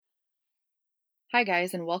Hi,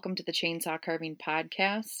 guys, and welcome to the Chainsaw Carving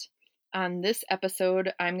Podcast. On this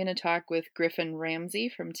episode, I'm going to talk with Griffin Ramsey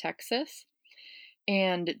from Texas.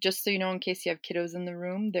 And just so you know, in case you have kiddos in the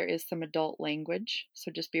room, there is some adult language,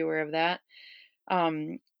 so just be aware of that.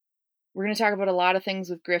 We're going to talk about a lot of things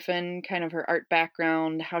with Griffin, kind of her art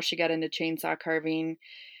background, how she got into chainsaw carving,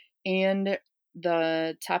 and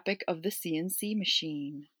the topic of the CNC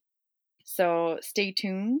machine. So stay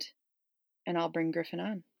tuned, and I'll bring Griffin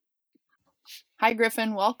on. Hi,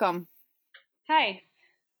 Griffin. Welcome. Hi.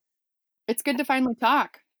 It's good to finally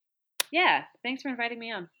talk. Yeah, thanks for inviting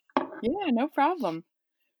me on. Yeah, no problem.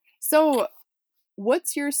 So,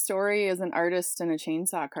 what's your story as an artist and a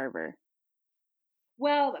chainsaw carver?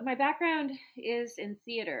 Well, my background is in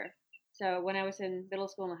theater. So when I was in middle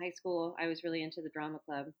school and high school, I was really into the drama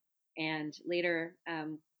club. And later,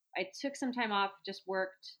 I took some time off, just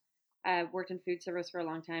worked in food service for a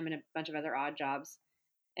long time and a bunch of other odd jobs,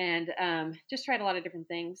 and just tried a lot of different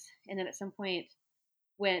things. And then at some point,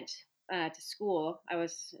 went to school. I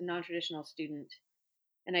was a non-traditional student,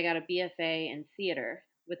 and I got a BFA in theater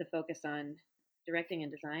with a focus on directing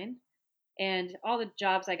and design. And all the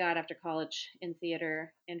jobs I got after college in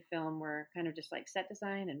theater and film were kind of just like set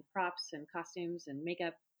design and props and costumes and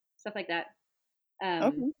makeup, stuff like that,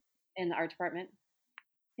 Okay. in the art department.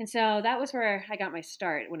 And so that was where I got my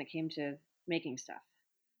start when it came to making stuff.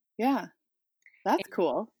 Yeah, that's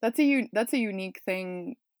cool. That's a unique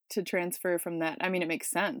thing to transfer from that. I mean, it makes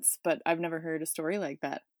sense, but I've never heard a story like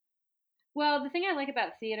that. Well, the thing I like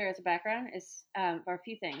about theater as a background is are a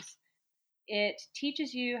few things. It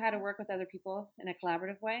teaches you how to work with other people in a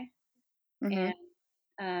collaborative way, Mm-hmm.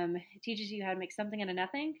 and it teaches you how to make something out of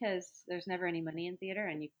nothing because there's never any money in theater,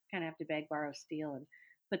 and you kind of have to beg, borrow, steal, and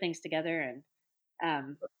put things together, and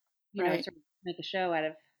um, Right. sort of make a show out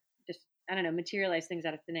of just I don't know, materialize things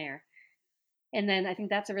out of thin air. And then I think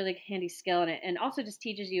that's a really handy skill, and also just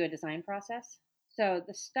teaches you a design process. So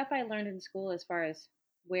the stuff I learned in school, as far as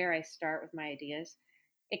where I start with my ideas,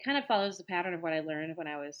 it kind of follows the pattern of what I learned when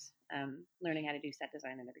I was learning how to do set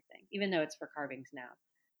design and everything, even though it's for carvings now.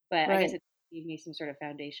 But I guess Right. it gave me some sort of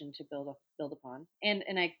foundation to build upon. And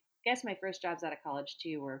I guess my first jobs out of college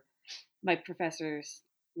too were my professors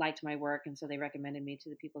liked my work, and so they recommended me to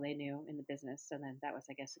the people they knew in the business. So then that was,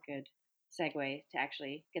 I guess, a good segue to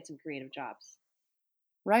actually get some creative jobs.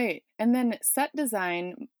 Right. And then set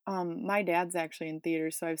design, my dad's actually in theater,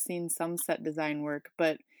 so I've seen some set design work,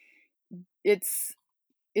 but it's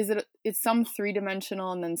it's some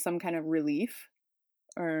three-dimensional and then some kind of relief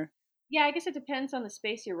or Yeah, I guess it depends on the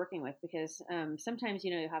space you're working with because sometimes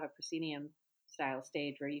you have a proscenium style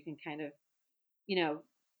stage where you can kind of you know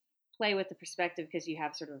play with the perspective because you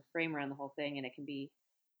have sort of a frame around the whole thing, and it can be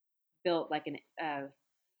built like an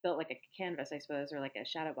built like a canvas, I suppose, or like a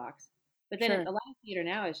shadow box. But then sure. a lot of theater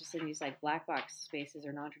now is just in these like black box spaces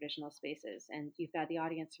or non-traditional spaces, and you've got the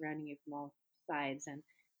audience surrounding you from all sides, and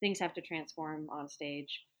things have to transform on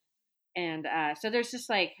stage. And so there's just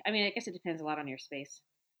like, I mean, I guess it depends a lot on your space.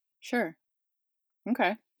 Sure.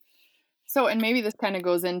 Okay. So, and maybe this kind of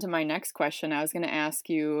goes into my next question. I was going to ask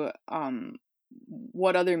you,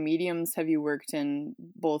 what other mediums have you worked in,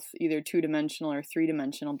 both either two-dimensional or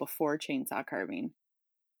three-dimensional, before chainsaw carving?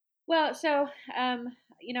 Well, so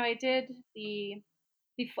I did the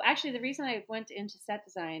before. Actually, the reason I went into set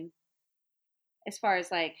design, as far as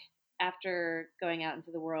like after going out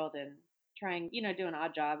into the world and trying, doing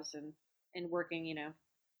odd jobs and working,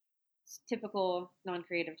 typical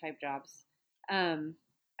non-creative type jobs. Um,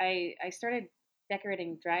 I started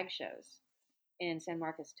decorating drag shows in San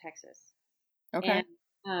Marcos, Texas, Okay.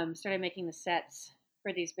 and started making the sets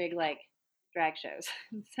for these big like drag shows.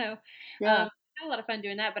 So Yeah. I had a lot of fun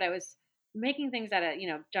doing that. But I was making things out of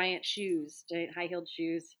giant shoes, giant high-heeled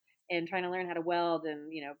shoes, and trying to learn how to weld and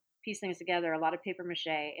piece things together. A lot of paper mache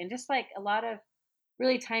and just like a lot of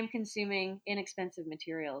really time-consuming, inexpensive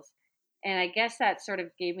materials. And I guess that sort of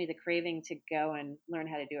gave me the craving to go and learn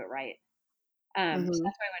how to do it right. So Mm-hmm. that's why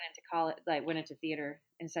I went into college, like went into theater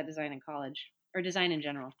and set design in college, or design in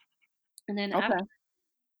general. And then Okay.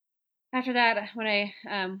 after that, when I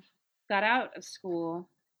got out of school,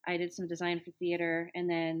 I did some design for theater, and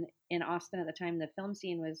then in Austin at the time, the film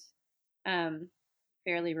scene was um,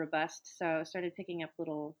 fairly robust. So I started picking up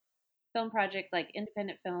little film projects, like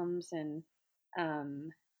independent films and um,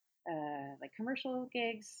 like commercial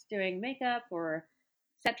gigs, doing makeup or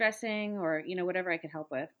set dressing, or whatever I could help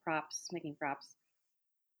with, props, making props.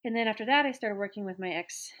 And then after that, I started working with my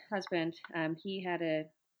ex-husband. He had a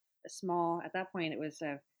small, at that point, it was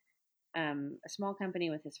a small company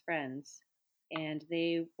with his friends, and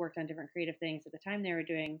they worked on different creative things. At the time, they were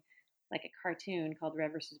doing like a cartoon called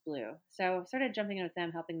Red versus Blue. So I started jumping in with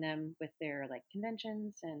them, helping them with their like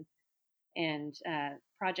conventions and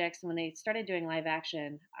projects. And when they started doing live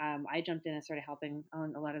action, I jumped in and started helping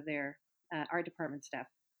on a lot of their art department stuff.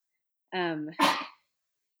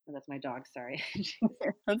 Oh, that's my dog. Sorry,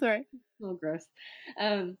 That's all right. a little gross.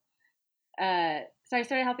 Um, so I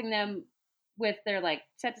started helping them with their like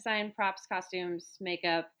set design, props, costumes,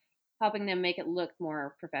 makeup, helping them make it look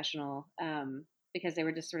more professional because they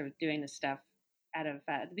were just sort of doing this stuff out of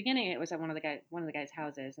at the beginning. It was at one of the guys'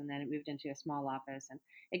 houses, and then it moved into a small office, and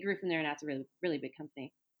it grew from there. And that's a really big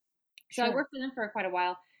company. So I Sure. worked with them for quite a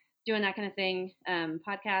while, doing that kind of thing.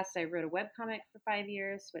 Podcasts. I wrote a web comic for 5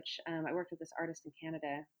 years, which I worked with this artist in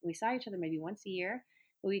Canada. We saw each other maybe once a year,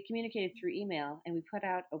 but we communicated through email, and we put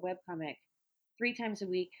out a web comic 3 times a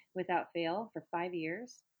week without fail for 5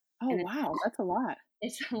 years. Oh, And then wow. That's a lot.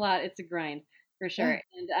 it's a lot. It's a grind for Yeah. sure.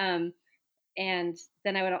 And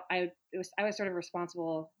then I was sort of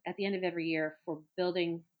responsible at the end of every year for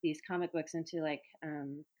building these comic books into like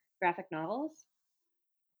graphic novels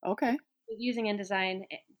Okay. using InDesign,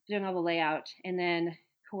 doing all the layout, and then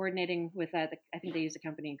coordinating with I think they use a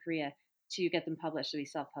company in Korea to get them published. So we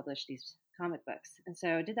self-published these comic books, and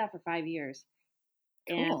so I did that for 5 years.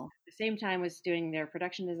 And at Cool. the same time was doing their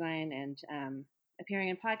production design and appearing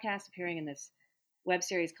in podcasts, appearing in this web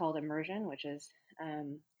series called Immersion, which is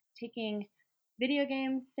taking video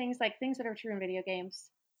game things like things that are true in video games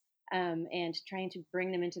and trying to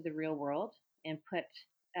bring them into the real world and put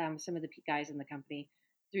some of the guys in the company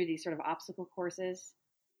through these sort of obstacle courses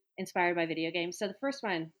inspired by video games. So the first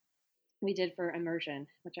one we did for Immersion,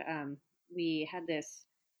 which we had this.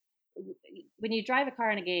 When you drive a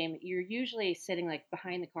car in a game, you're usually sitting like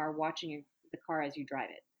behind the car, watching the car as you drive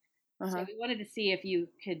it. So Uh-huh. we wanted to see if you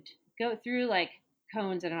could go through like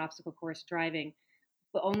cones at an obstacle course driving,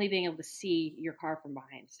 but only being able to see your car from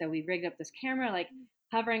behind. So we rigged up this camera like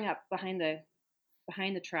hovering up behind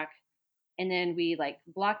the truck, and then we like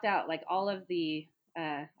blocked out like all of the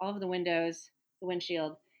windows, the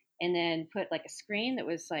windshield, and then put like a screen that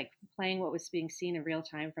was like playing what was being seen in real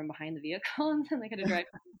time from behind the vehicle, and then they could drive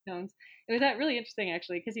cones. It was that really interesting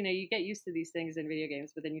actually, because you get used to these things in video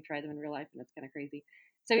games, but then you try them in real life, and it's kind of crazy.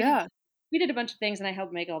 So Yeah. we did a bunch of things, and I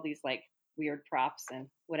helped make all these like weird props and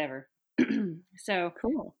whatever. So,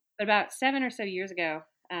 Cool. but about 7 or so years ago,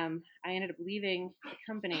 I ended up leaving the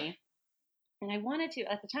company, and I wanted to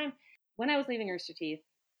at the time when I was leaving Rooster Teeth.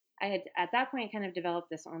 I had at that point kind of developed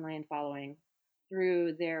this online following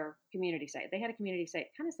through their community site. They had a community site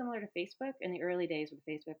kind of similar to Facebook in the early days when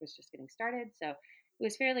Facebook was just getting started. So it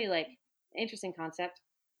was fairly like an interesting concept.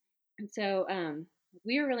 And so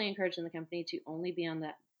we were really encouraged in the company to only be on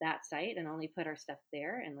that site and only put our stuff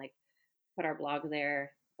there and like put our blog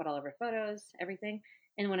there, put all of our photos, everything.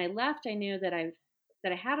 And when I left, I knew that I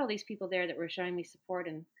had all these people there that were showing me support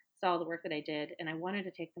and saw the work that I did, and I wanted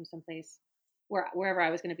to take them someplace wherever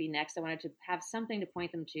I was going to be next. I wanted to have something to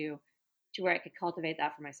point them to where I could cultivate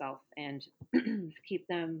that for myself and keep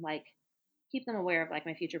them aware of like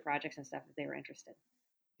my future projects and stuff if they were interested.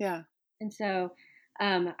 Yeah. And so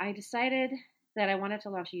I decided that I wanted to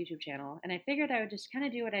launch a YouTube channel, and I figured I would just kind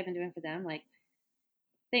of do what I've been doing for them, like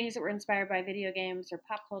things that were inspired by video games or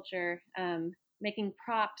pop culture, making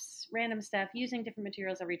props, random stuff, using different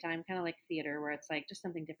materials every time, kind of like theater, where it's like just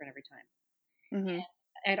something different every time. Mm-hmm.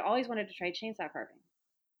 I'd always wanted to try chainsaw carving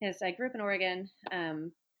because I grew up in Oregon. I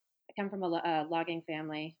come from a logging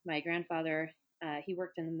family. My grandfather, he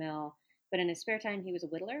worked in the mill, but in his spare time, he was a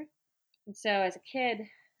whittler. And so as a kid,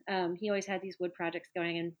 he always had these wood projects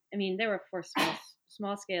going. And I mean, they were for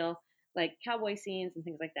small scale, like cowboy scenes and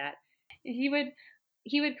things like that. He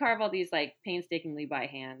would carve all these like painstakingly by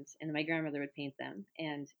hand, and my grandmother would paint them.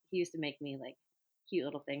 And he used to make me like cute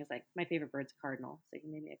little things. Like my favorite bird's a cardinal, so he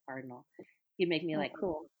made me a cardinal. He'd make me Oh, like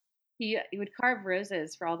cool. he would carve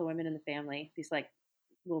roses for all the women in the family. These like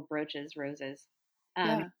little brooches, roses.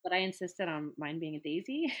 Yeah. But I insisted on mine being a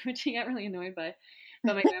daisy, which he got really annoyed by.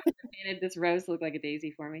 But my grandmother painted this rose to look like a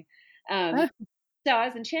daisy for me. So I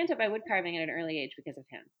was enchanted by wood carving at an early age because of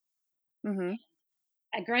him.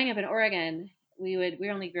 Mm-hmm. Growing up in Oregon, we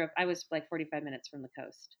only grew up. I was like 45 minutes from the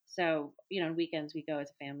coast, so on weekends we go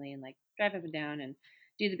as a family and like drive up and down and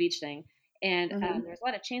do the beach thing. And Mm-hmm. there's a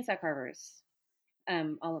lot of chainsaw carvers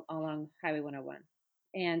all along Highway 101.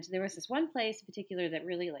 And there was this one place in particular that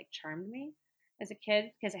really like charmed me as a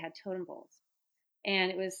kid because it had totem poles. And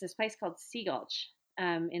it was this place called Sea Gulch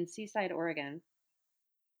in Seaside, Oregon.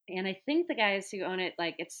 And I think the guys who own it,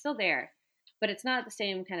 like it's still there, but it's not the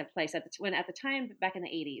same kind of place. At the time back in the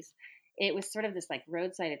 80s, it was sort of this like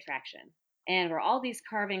roadside attraction. And there were all these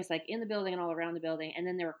carvings like in the building and all around the building. And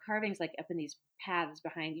then there were carvings like up in these paths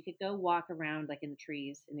behind. You could go walk around like in the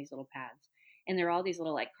trees in these little paths. And there were all these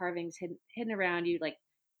little like carvings hidden around you, like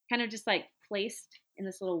kind of just like placed in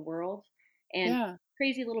this little world. And Yeah.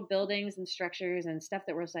 crazy little buildings and structures and stuff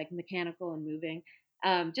that was like mechanical and moving.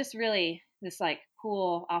 Just really this like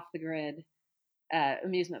cool off the grid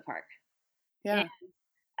amusement park. Yeah.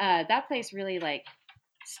 And that place really like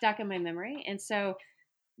stuck in my memory. And so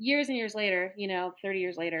years and years later, 30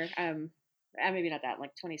 years later, maybe not that,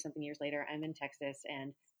 like 20 something years later, I'm in Texas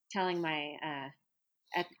and telling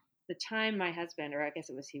at the time, my husband, or I guess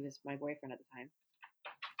he was my boyfriend at the time,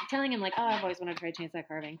 telling him like, oh, I've always wanted to try chainsaw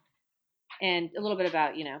carving and a little bit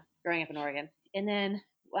about, growing up in Oregon. And then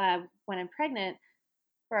when I'm pregnant,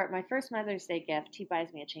 for my first Mother's Day gift, he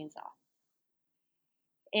buys me a chainsaw.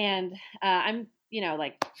 And I'm,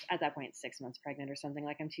 like at that point, 6 months pregnant or something.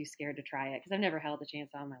 Like I'm too scared to try it because I've never held a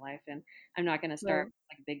chainsaw in my life, and I'm not going to start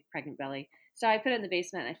like a big pregnant belly. So I put it in the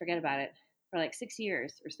basement and I forget about it for like 6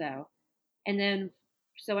 years or so. And then,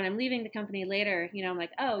 so when I'm leaving the company later, I'm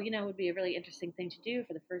like, oh, it would be a really interesting thing to do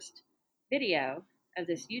for the first video of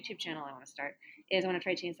this YouTube channel I want to start is I want to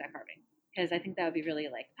try chainsaw carving because I think that would be really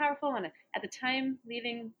like powerful. And at the time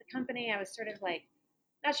leaving the company, I was sort of like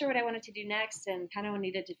not sure what I wanted to do next and kind of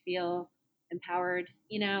needed to feel empowered,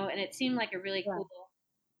 and it seemed like a really cool,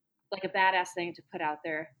 like a badass thing to put out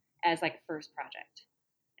there as like a first project.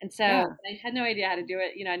 And so I had no idea how to do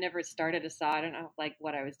it. I never started a saw. I don't know like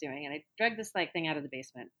what I was doing. And I dragged this like thing out of the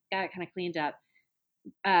basement, got it kind of cleaned up.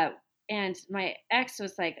 And my ex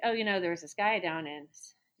was like, oh, there was this guy down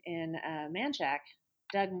in Manchac,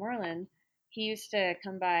 Doug Moreland. He used to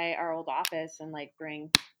come by our old office and like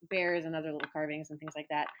bring bears and other little carvings and things like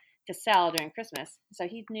that to sell during Christmas. So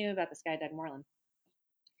he knew about this guy, Doug Moreland.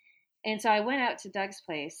 And so I went out to Doug's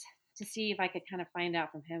place to see if I could kind of find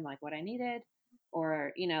out from him like what I needed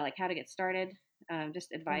or, like how to get started,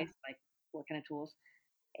 just advice, like what kind of tools.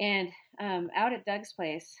 And out at Doug's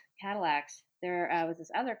place, Cadillacs, there was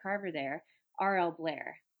this other carver there, R.L.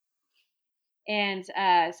 Blair. And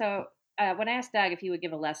so when I asked Doug if he would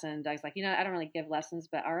give a lesson, Doug's like, I don't really give lessons,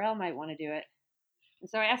 but RL might want to do it. And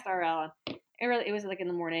so I asked RL, and it was like in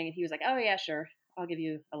the morning, and he was like, oh, yeah, sure. I'll give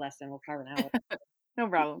you a lesson. We'll carve an hour. No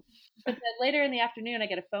problem. But then later in the afternoon, I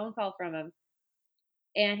get a phone call from him,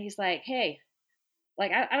 and he's like, hey,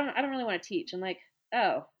 like, I don't really want to teach. I'm like,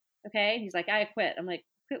 oh, okay. And he's like, I quit. I'm like,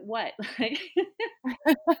 quit what? Like,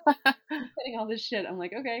 quitting all this shit. I'm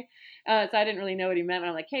like, okay. So I didn't really know what he meant. But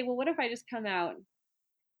I'm like, hey, well, what if I just come out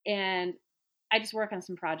and I just work on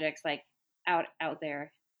some projects like out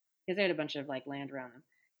there because they had a bunch of like land around them.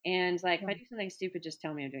 And like, if I do something stupid, just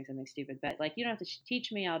tell me I'm doing something stupid. But like, you don't have to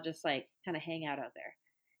teach me. I'll just like kind of hang out there. And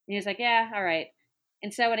he was like, yeah, all right.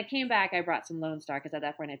 And so when I came back, I brought some Lone Star because at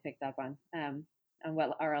that point I picked up on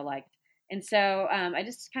what RL liked. And so I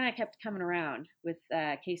just kind of kept coming around with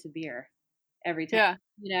a case of beer every time,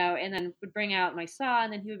 and then would bring out my saw,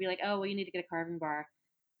 and then he would be like, oh, well, you need to get a carving bar,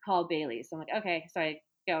 call Bailey's. So I'm like, okay. So I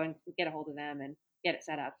go and get a hold of them and get it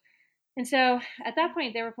set up. And so at that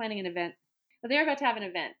point, they were planning an event. Well, they were about to have an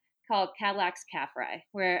event called Cadillac's Calf Fry,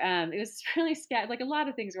 where it was really like a lot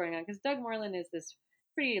of things going on because Doug Moreland is this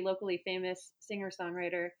pretty locally famous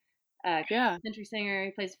singer-songwriter, country singer.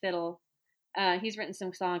 He plays fiddle. He's written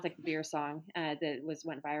some songs like the Beer Song that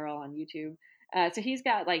went viral on YouTube. So he's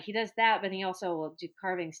got like he does that, but he also will do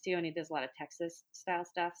carvings too, and he does a lot of Texas style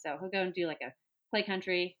stuff. So he'll go and do like a play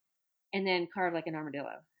country, and then carve like an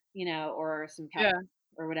armadillo, or some cow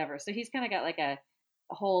or whatever. So he's kind of got like a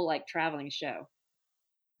whole like traveling show.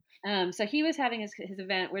 So he was having his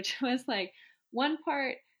event, which was like one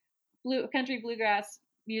part country bluegrass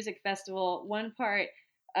music festival, one part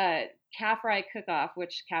calf fry cook off,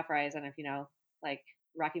 which calf fry is, I don't know if you know, like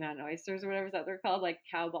Rocky Mountain oysters or whatever that they're called, like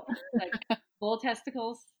like bull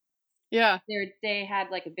testicles. Yeah. They had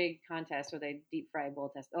like a big contest where they deep fry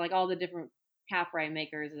bull testicles. Like all the different calf fry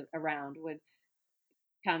makers around would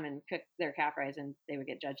come and cook their calf fries, and they would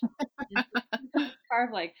get judged.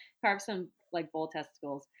 carve some like bull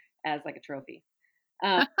testicles as like a trophy.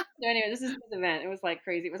 So anyway, this is his event. It was like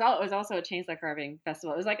crazy. It was also a chainsaw carving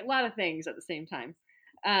festival. It was like a lot of things at the same time.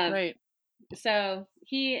 Right. So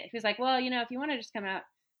he was like, well, if you want to just come out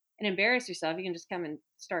and embarrass yourself, you can just come and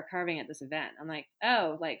start carving at this event. I'm like,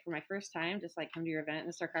 oh, like for my first time, just like come to your event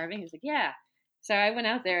and start carving. He's like, yeah. So I went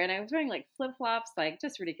out there and I was wearing like flip flops, like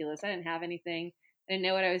just ridiculous. I didn't have anything. I didn't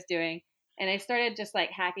know what I was doing. And I started just like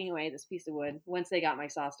hacking away this piece of wood once they got my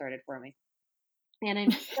saw started for me. And I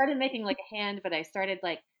started making like a hand, but I started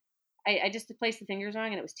like, I just placed the fingers wrong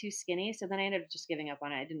and it was too skinny. So then I ended up just giving up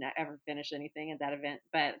on it. I didn't ever finish anything at that event,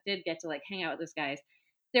 but did get to like hang out with those guys.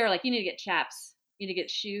 they were like, you need to get chaps, you need to get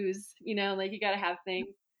shoes, like you got to have things.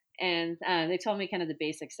 And they told me kind of the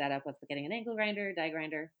basic setup with getting an angle grinder, die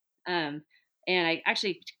grinder. Um, and I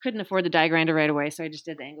actually couldn't afford the die grinder right away, so I just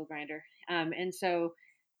did the angle grinder. And so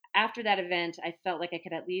after that event, I felt like I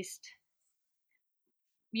could at least,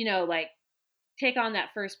 like take on that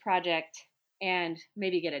first project and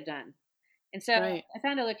maybe get it done. And so Right. I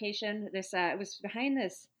found a location. It was behind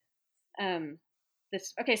this.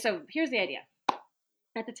 Okay, so here's the idea.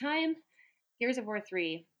 At the time, Gears of War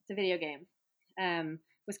 3, it's a video game,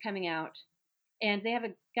 was coming out, and they have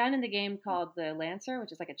a gun in the game called the Lancer,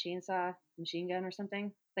 which is like a chainsaw machine gun or something.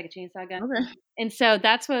 It's like a chainsaw gun. Okay. And so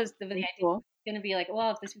that's was the idea. Cool. It's going to be like,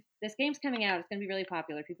 well, if this game's coming out, it's going to be really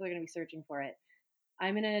popular. People are going to be searching for it.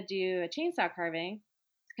 I'm going to do a chainsaw carving.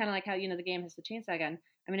 It's kind of like how, the game has the chainsaw gun.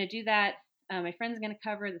 I'm going to do that. My friend's going to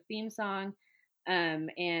cover the theme song, and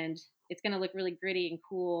it's going to look really gritty and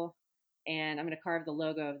cool. And I'm going to carve the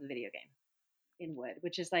logo of the video game in wood,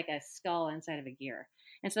 which is like a skull inside of a gear.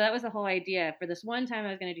 And so that was the whole idea. For this one time I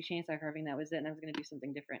was going to do chainsaw carving, that was it, and I was going to do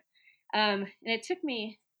something different. And it took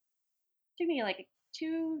me like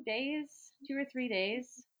 2 or 3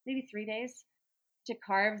 days, maybe 3 days, to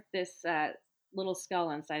carve this little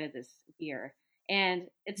skull inside of this gear. And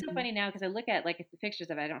it's so funny now because I look at like the pictures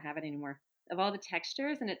of it, I don't have it anymore, of all the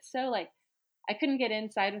textures, and it's so like I couldn't get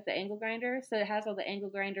inside with the angle grinder, so it has all the angle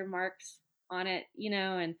grinder marks on it,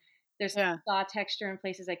 and there's saw texture in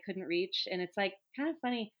places I couldn't reach, and it's like kind of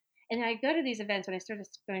funny. And I go to these events, when I started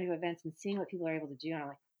going to events and seeing what people are able to do, and I'm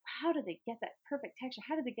like, how did they get that perfect texture?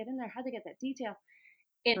 How did they get in there? How did they get that detail?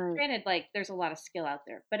 And granted, like there's a lot of skill out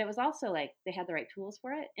there, but it was also like they had the right tools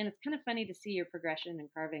for it, and it's kind of funny to see your progression in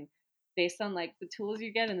carving based on like the tools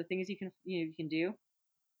you get and the things you can do.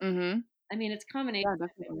 Mm-hmm. I mean, it's a combination of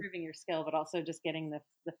improving your skill, but also just getting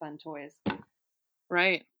the fun toys.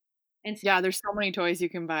 Right. And so, yeah, there's so many toys you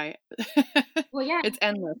can buy. Well, yeah, it's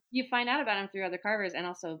endless. You find out about them through other carvers and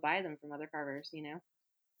also buy them from other carvers,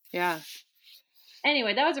 Yeah.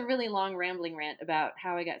 Anyway, that was a really long rambling rant about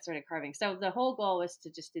how I got started carving. So the whole goal was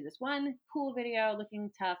to just do this one cool video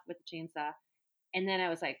looking tough with the chainsaw. And then I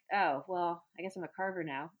was like, oh, well, I guess I'm a carver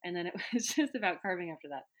now. And then it was just about carving after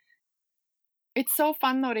that. It's so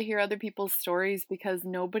fun though to hear other people's stories because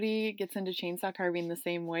nobody gets into chainsaw carving the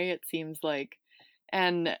same way, it seems like.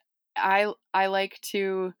 And I like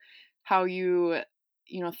to how you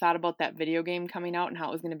thought about that video game coming out and how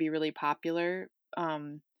it was going to be really popular.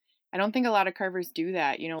 I don't think a lot of carvers do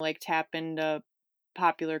that, like tap into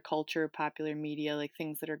popular culture, popular media, like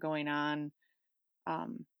things that are going on.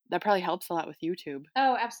 That probably helps a lot with YouTube.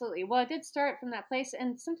 Oh, absolutely. Well, I did start from that place,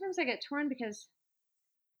 and sometimes I get torn because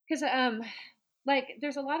like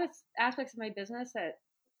there's a lot of aspects of my business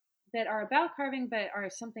that are about carving, but are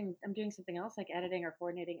something I'm doing something else, like editing or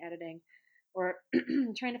coordinating editing, or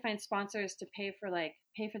trying to find sponsors to pay for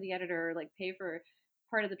the editor, or like pay for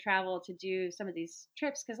part of the travel to do some of these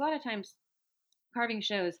trips. Because a lot of times, carving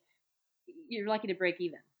shows, you're lucky to break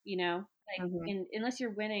even. Unless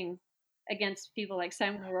you're winning against people like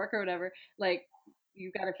Simon O'Rourke or whatever, like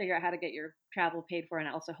you've got to figure out how to get your travel paid for and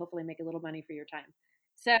also hopefully make a little money for your time.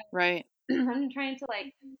 So right. I'm trying to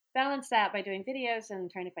like balance that by doing videos and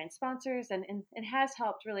trying to find sponsors, and it has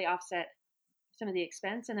helped really offset some of the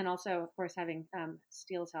expense. And then also, of course, having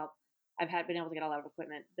Steele's help, I've been able to get a lot of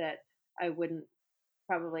equipment that I wouldn't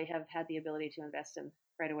probably have had the ability to invest in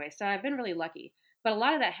right away. So I've been really lucky. But a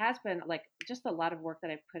lot of that has been like just a lot of work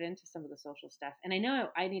that I've put into some of the social stuff. And I know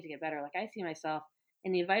I need to get better. Like I see myself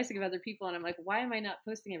in the advice I give other people, and I'm like, why am I not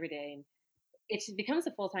posting every day? And it becomes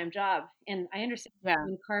a full-time job. And I understand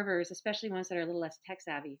when carvers, especially ones that are a little less tech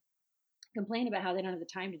savvy, complain about how they don't have the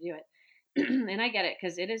time to do it. And I get it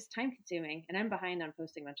because it is time consuming, and I'm behind on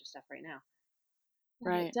posting a bunch of stuff right now.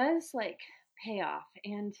 Right. It does like pay off.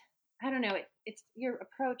 And I don't know, it's your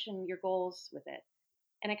approach and your goals with it.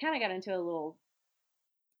 And I kind of got into a little,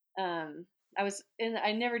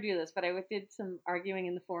 I never do this, but I did some arguing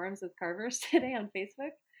in the forums with carvers today on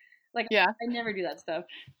Facebook. Like, I never do that stuff.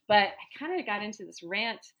 But I kind of got into this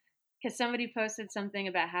rant because somebody posted something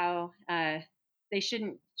about how they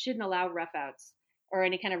shouldn't allow rough outs or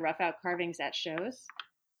any kind of rough out carvings at shows.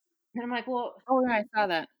 And I'm like, well... Oh, yeah, I saw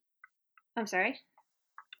that. I'm sorry?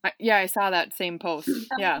 I saw that same post.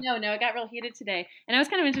 Yeah. No, it got real heated today. And I was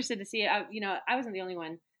kind of interested to see, I wasn't the only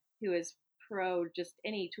one who is pro just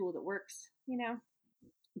any tool that works,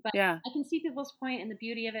 But I can see people's point and the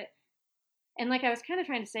beauty of it. And like I was kind of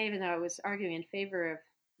trying to say, even though I was arguing in favor of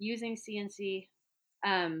using CNC,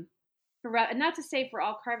 not to say for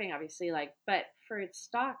all carving, obviously, but for its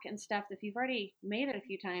stock and stuff, if you've already made it a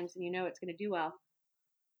few times and it's going to do well,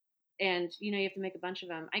 and you have to make a bunch of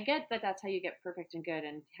them. I get that that's how you get perfect and good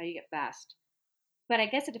and how you get fast. But I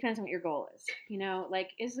guess it depends on what your goal is. Like,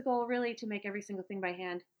 is the goal really to make every single thing by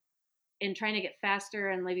hand and trying to get faster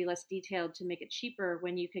and maybe less detailed to make it cheaper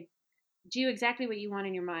when you could do exactly what you want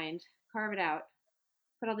in your mind, carve it out,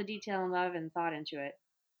 put all the detail and love and thought into it,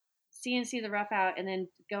 CNC the rough out, and then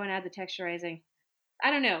go and add the texturizing.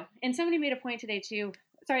 I don't know. And somebody made a point today too.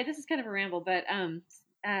 Sorry, this is kind of a ramble, but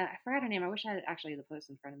I forgot her name. I wish I had actually the post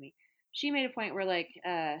in front of me. She made a point where like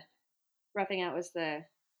roughing out was the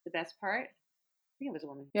best part. I think it was a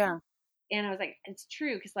woman. Yeah. And I was like, it's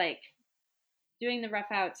true because like doing the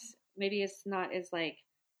rough outs maybe it's not as like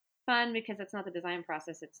fun because it's not the design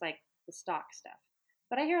process. It's like the stock stuff.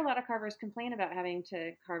 But I hear a lot of carvers complain about having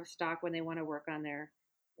to carve stock when they want to work on their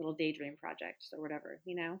little daydream projects or whatever.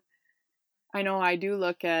 I know I do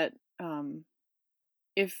look at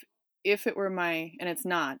if it were my, and it's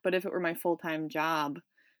not, but if it were my full-time job,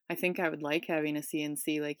 I think I would like having a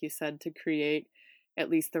CNC, like you said, to create at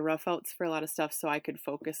least the rough outs for a lot of stuff so I could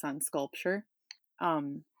focus on sculpture.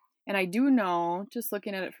 And I do know, just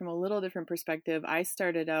looking at it from a little different perspective, I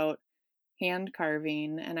started out hand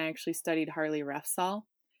carving and I actually studied Harley Refsal.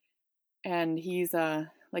 And he's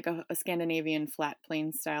like a Scandinavian flat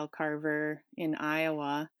plane style carver in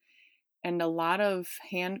Iowa. And a lot of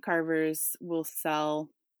hand carvers will sell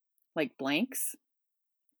like blanks,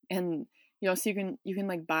 and so you can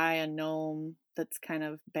like buy a gnome that's kind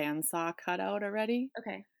of bandsaw cut out already.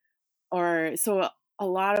 Okay. Or so a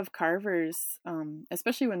lot of carvers,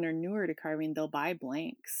 especially when they're newer to carving, they'll buy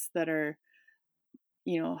blanks that are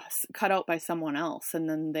cut out by someone else, and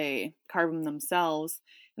then they carve them themselves.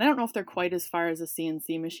 And I don't know if they're quite as far as a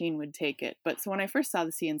CNC machine would take it, but so when I first saw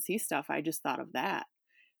the CNC stuff, I just thought of that,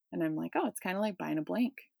 and I'm like, oh, it's kind of like buying a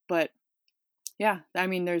blank. But yeah, I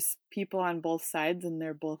mean, there's people on both sides, and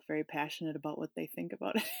they're both very passionate about what they think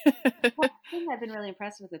about it. One thing I've been really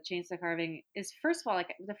impressed with chainsaw carving is, first of all,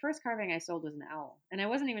 like the first carving I sold was an owl, and I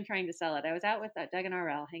wasn't even trying to sell it. I was out with Doug and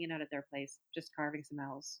RL hanging out at their place, just carving some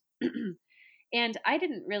owls. And I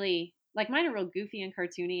didn't really like mine are real goofy and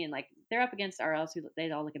cartoony, and like they're up against RL's who they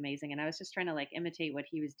all look amazing. And I was just trying to like imitate what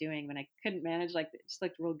he was doing when I couldn't manage, like it just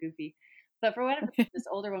looked real goofy. But for whatever, this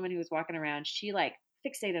older woman who was walking around, she like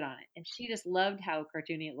fixated on it, and she just loved how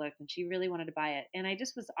cartoony it looked, and she really wanted to buy it. And I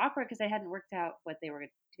just was awkward because I hadn't worked out what they were going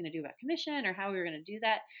to do about commission or how we were going to do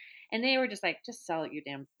that. And they were just like, just sell it, you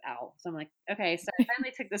damn owl. So I'm like, okay. So I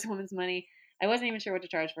finally took this woman's money. I wasn't even sure what to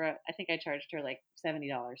charge for it. I think I charged her like $70.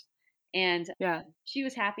 And Yeah. she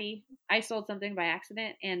was happy. I sold something by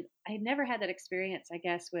accident, and I had never had that experience, I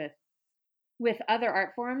guess, with other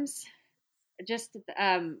art forms. Just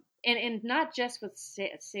and not just with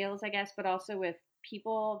sales, I guess, but also with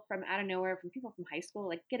people from out of nowhere, from people from high school,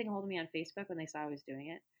 like getting a hold of me on Facebook when they saw I was doing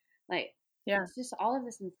it. Like, Yeah. it's just all of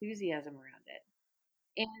this enthusiasm around it,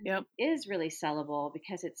 and Yep. it is really sellable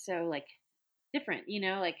because it's so like different.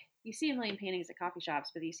 Like you see a million paintings at coffee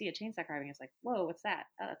shops, but you see a chainsaw carving, it's like, whoa, what's that?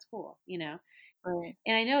 Oh, that's cool. Right.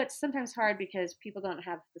 And I know it's sometimes hard because people don't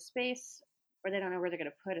have the space or they don't know where they're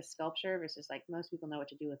going to put a sculpture versus like most people know what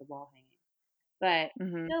to do with a wall hanging. But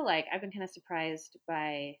Mm-hmm. still, like, I've been kind of surprised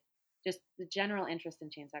by just the general interest in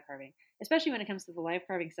chainsaw carving, especially when it comes to the live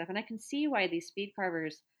carving stuff. And I can see why these speed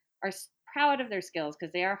carvers are proud of their skills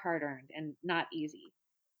because they are hard earned and not easy.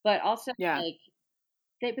 But also, Yeah.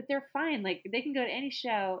 like, but they're fine. Like, they can go to any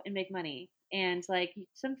show and make money. And like,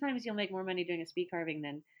 sometimes you'll make more money doing a speed carving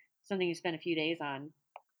than something you spend a few days on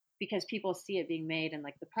because people see it being made and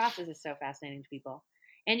like the process is so fascinating to people.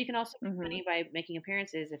 And you can also make Mm-hmm. money by making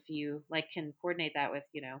appearances if you like can coordinate that with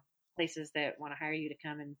places that want to hire you to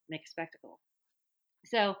come and make a spectacle.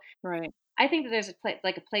 So Right. I think that there's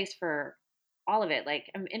like a place for all of it. Like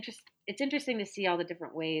it's interesting to see all the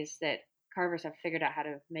different ways that carvers have figured out how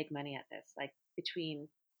to make money at this. Like between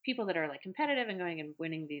people that are like competitive and going and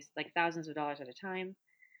winning these like thousands of dollars at a time,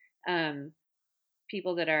 um,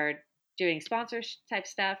 people that are doing sponsor type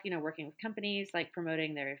stuff, working with companies, like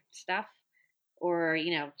promoting their stuff, or,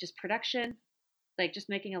 just production, like just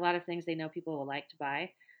making a lot of things they know people will like to buy,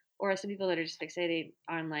 or some people that are just fixated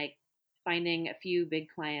on like finding a few big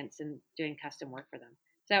clients and doing custom work for them.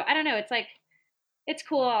 So I don't know. It's like, it's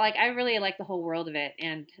cool. Like I really like the whole world of it.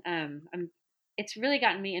 And it's really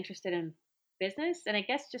gotten me interested in business and I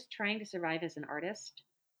guess just trying to survive as an artist,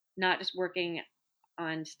 not just working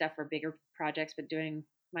on stuff for bigger projects, but doing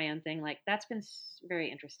my own thing. Like that's been very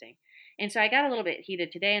interesting. And so I got a little bit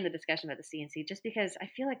heated today in the discussion about the CNC, just because I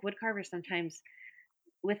feel like wood carvers sometimes,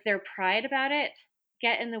 with their pride about it,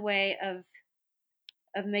 get in the way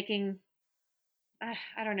of making.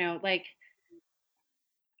 I don't know, like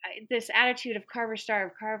this attitude of carve or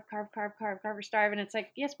starve, carve, carve, carve, carve, carve or starve, and it's like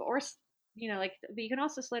yes, but like, but you can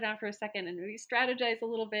also slow down for a second and maybe strategize a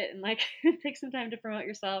little bit and like take some time to promote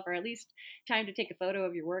yourself, or at least time to take a photo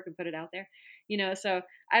of your work and put it out there, So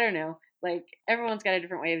I don't know, like everyone's got a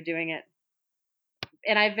different way of doing it,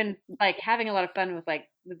 and I've been like having a lot of fun with like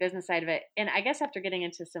the business side of it. And I guess after getting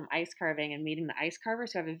into some ice carving and meeting the ice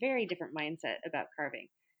carvers who have a very different mindset about carving.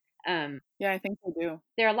 Yeah, I think they do.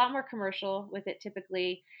 They're a lot more commercial with it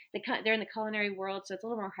typically. They're in the culinary world, so it's a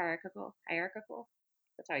little more hierarchical. Hierarchical.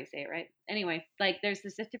 That's how you say it, right? Anyway, like there's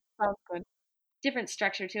this Sounds good. different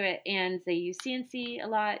structure to it, and they use CNC a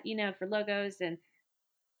lot, for logos, and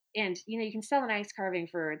you can sell an ice carving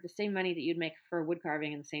for the same money that you'd make for wood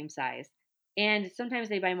carving in the same size. And sometimes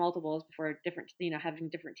they buy multiples before different, having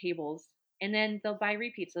different tables, and then they'll buy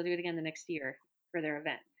repeats. They'll do it again the next year for their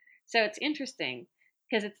event. So it's interesting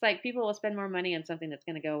because it's like people will spend more money on something that's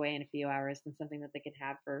going to go away in a few hours than something that they could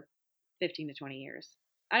have for 15 to 20 years.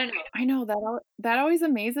 I don't know. I know that always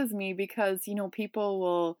amazes me because, people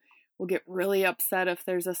will get really upset if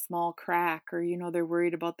there's a small crack, or they're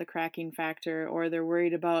worried about the cracking factor, or they're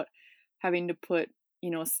worried about having to put,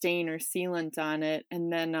 stain or sealant on it.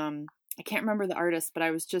 And then I can't remember the artist, but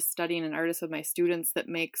I was just studying an artist with my students that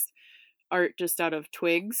makes art just out of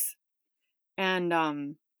twigs.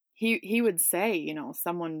 And he would say,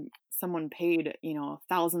 someone paid,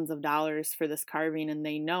 thousands of dollars for this carving, and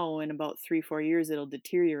they know in about 3-4 years it'll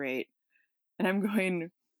deteriorate. And I'm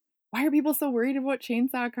going, why are people so worried about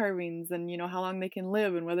chainsaw carvings and, how long they can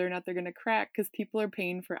live and whether or not they're going to crack? Because people are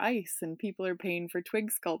paying for ice and people are paying for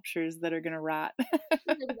twig sculptures that are going to rot.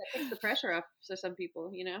 Maybe that takes the pressure off for some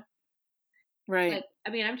people. Right. But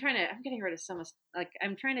I mean, I'm getting rid of so much. Like,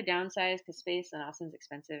 I'm trying to downsize because space in Austin's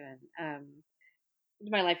expensive, and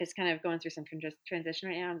my life is kind of going through some transition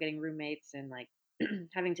right now. I'm getting roommates and like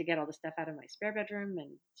having to get all the stuff out of my spare bedroom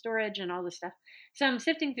and storage and all this stuff. So I'm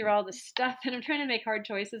sifting through all this stuff and I'm trying to make hard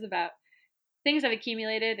choices about things I've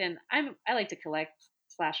accumulated. And I like to collect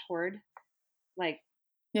slash hoard, like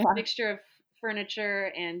Yeah. a mixture of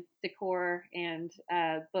furniture and decor and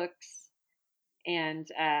books and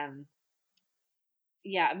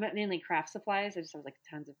yeah, mainly craft supplies. I just have like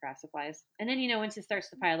tons of craft supplies. And then, once it starts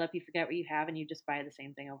to pile up, you forget what you have and you just buy the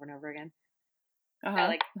same thing over and over again. Got Uh-huh.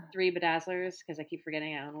 like 3 bedazzlers because I keep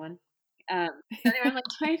forgetting I own one. So anyway,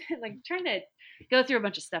 I'm trying to go through a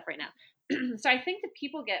bunch of stuff right now. So I think that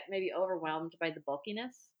people get maybe overwhelmed by the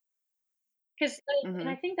bulkiness. And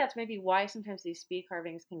I think that's maybe why sometimes these speed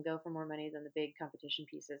carvings can go for more money than the big competition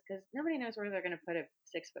pieces, because nobody knows where they're going to put a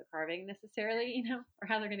 6-foot carving necessarily, or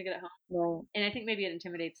how they're going to get it home. Right. And I think maybe it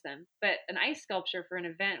intimidates them. But an ice sculpture for an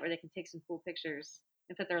event where they can take some cool pictures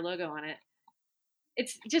and put their logo on it,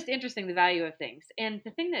 it's just interesting, the value of things. And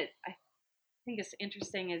the thing that I think is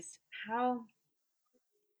interesting is how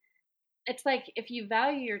it's like if you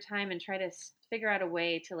value your time and try to figure out a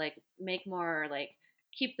way to like make more, like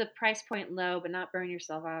keep the price point low but not burn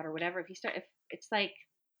yourself out or whatever. If it's like,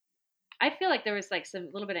 I feel like there was like some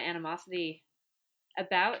little bit of animosity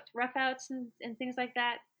about rough outs and things like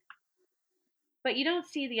that, but you don't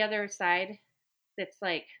see the other side that's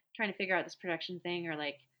like trying to figure out this production thing, or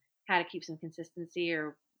like how to keep some consistency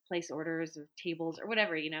or place orders or tables or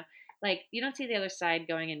whatever, like you don't see the other side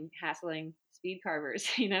going and hassling speed carvers.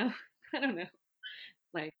 I don't know,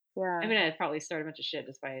 like Yeah. I'm gonna probably start a bunch of shit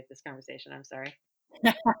just by this conversation. I'm sorry.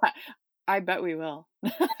 I bet we will.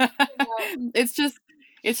 It's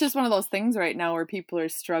just one of those things right now where people are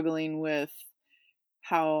struggling with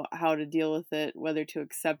how to deal with it, whether to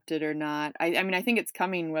accept it or not. I mean, I think it's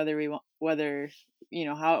coming whether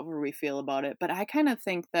however we feel about it. But I kind of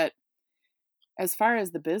think that as far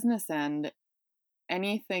as the business end,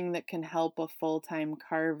 anything that can help a full-time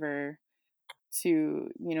carver to,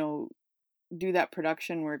 do that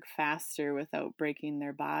production work faster without breaking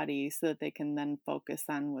their body so that they can then focus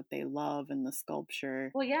on what they love in the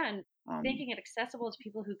sculpture. Well, yeah, and making it accessible to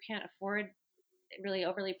people who can't afford really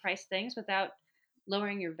overly priced things without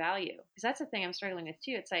lowering your value, because that's the thing I'm struggling with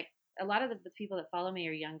too. It's like a lot of the people that follow me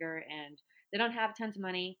are younger and they don't have tons of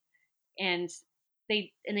money, and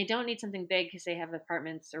they don't need something big because they have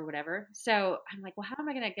apartments or whatever. So I'm like, well, how am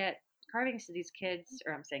I going to get carvings to these kids?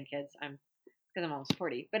 Or I'm saying kids, because I'm almost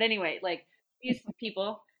 40. But anyway, like these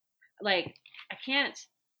people, like I can't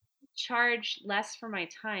charge less for my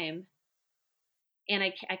time, and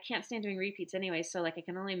I can't stand doing repeats anyway. So like I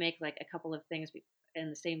can only make like a couple of things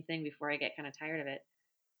in the same thing before I get kind of tired of it.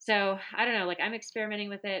 So I don't know. Like I'm experimenting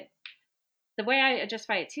with it. The way I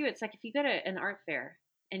justify it too, it's like if you go to an art fair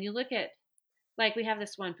and you look at, like we have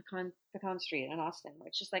this one Pecan Street in Austin, where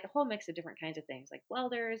it's just like a whole mix of different kinds of things, like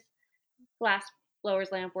welders, glass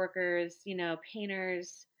blowers, lamp workers,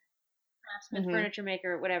 painters, craftsman, Mm-hmm. furniture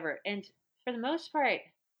maker, whatever. And for the most part,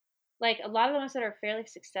 like a lot of the ones that are fairly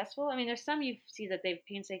successful, I mean, there's some you see that they've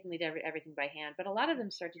painstakingly done everything by hand, but a lot of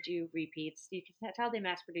them start to do repeats. You can tell they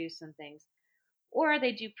mass produce some things, or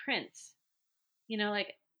they do prints.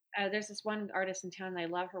 Like there's this one artist in town, and I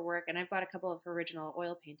love her work, and I bought a couple of her original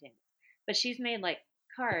oil paintings. But she's made like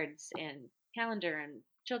cards and calendar and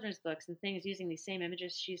children's books and things using these same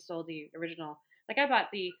images she sold the original. Like I bought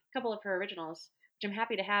the couple of her originals, which I'm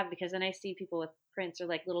happy to have because then I see people with prints or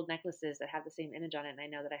like little necklaces that have the same image on it, and I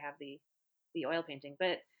know that I have the oil painting.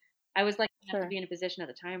 But I was lucky enough to Sure. be in a position at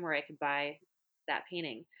the time where I could buy that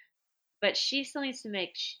painting. But she still needs to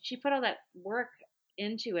make. She put all that work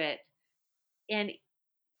into it, and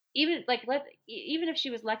even if she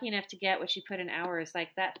was lucky enough to get what she put in hours, like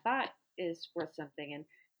that thought is worth something. And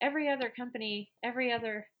every other company, every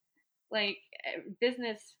other like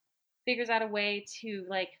business figures out a way to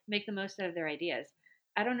like make the most out of their ideas.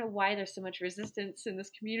 I don't know why there's so much resistance in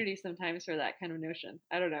this community sometimes for that kind of notion.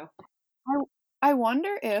 I don't know. I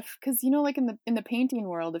wonder if, because like in the painting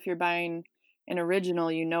world, if you're buying an original,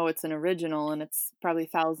 it's an original and it's probably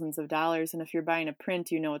thousands of dollars, and if you're buying a print,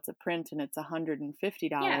 it's a print and it's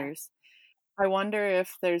Yeah, $150. I wonder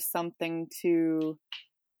if there's something to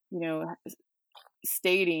you know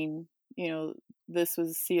stating this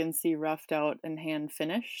was CNC roughed out and hand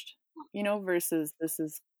finished, versus this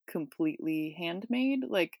is completely handmade.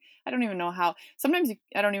 Like I don't even know how. Sometimes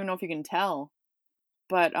I don't even know if you can tell,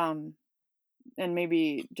 but and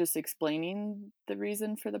maybe just explaining the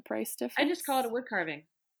reason for the price I just call it a difference. wood carving.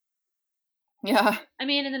 Yeah. I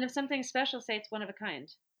mean, and then if something's special, say it's one of a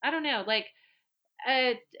kind. I don't know, like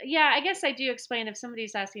Uh, yeah, I guess I do explain if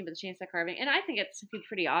somebody's asking about the chainsaw carving, and I think it's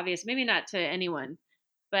pretty obvious. Maybe not to anyone,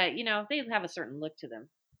 but they have a certain look to them.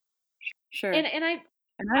 Sure. And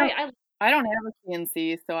And I I don't have a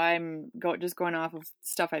CNC, so I'm just going off of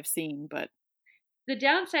stuff I've seen, but the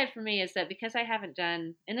downside for me is that because I haven't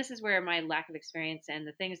done, and this is where my lack of experience and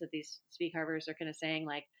the things that these speed carvers are kind of saying,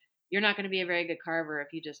 like you're not going to be a very good carver if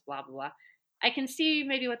you just blah blah blah. I can see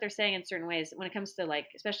maybe what they're saying in certain ways when it comes to like,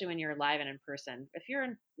 especially when you're live and in person. If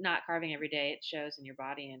you're not carving every day, it shows in your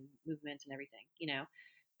body and movements and everything.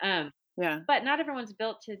 Um, yeah. but not everyone's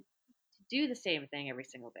built to do the same thing every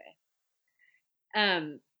single day.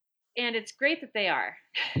 Um, and it's great that they are.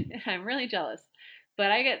 I'm really jealous,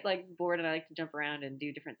 but I get like bored and I like to jump around and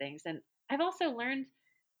do different things. And I've also learned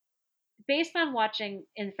based on watching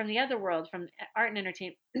and from the other world, from art and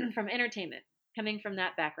entertainment, from entertainment, coming from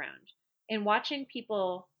that background, and watching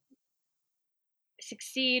people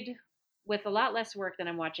succeed with a lot less work than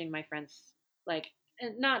I'm watching my friends like.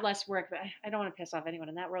 Not less work, but I don't want to piss off anyone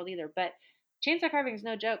in that world either. But chainsaw carving is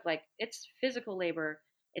no joke. Like it's physical labor,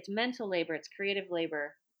 it's mental labor, it's creative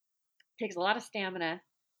labor. It takes a lot of stamina,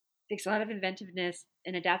 it takes a lot of inventiveness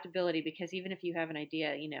and adaptability because even if you have an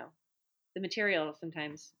idea, the material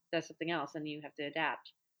sometimes does something else and you have to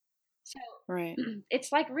adapt. So Right.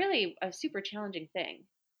 it's like really a super challenging thing.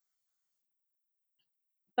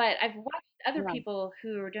 But I've watched other Yeah. people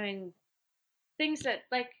who are doing things that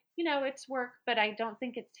like it's work, but I don't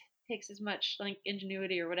think it takes as much like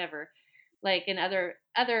ingenuity or whatever, like in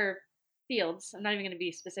other fields. I'm not even going to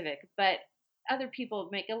be specific, but other people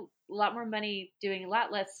make a lot more money doing a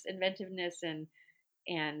lot less inventiveness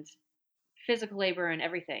and physical labor and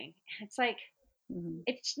everything. It's like Hmm.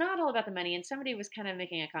 it's not all about the money. And somebody was kind of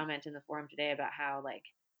making a comment in the forum today about how like,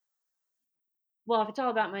 well, if it's all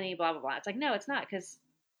about money, blah blah blah. It's like no, it's not because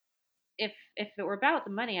if it were about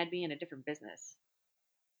the money, I'd be in a different business.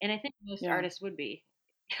 And I think most Yeah. artists would be.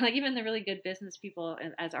 Like even the really good business people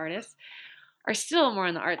as artists are still more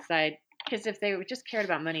on the art side because if they just cared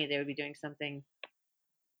about money, they would be doing something,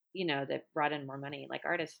 that brought in more money. Like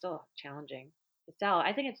art is still challenging to sell.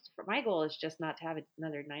 I think it's my goal is just not to have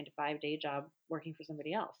another 9 to 5 day job working for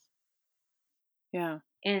somebody else. Yeah.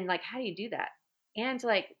 And like, how do you do that? And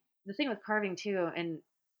like the thing with carving too, and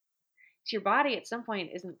to your body at some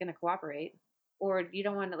point isn't going to cooperate, or you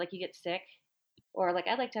don't want to like you get sick, or like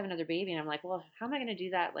I'd like to have another baby, and I'm like, well, how am I going to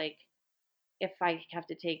do that? Like if I have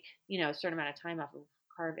to take a certain amount of time off of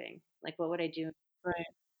carving, like what would I do Right.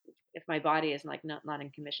 if my body is like not in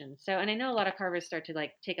commission? So, and I know a lot of carvers start to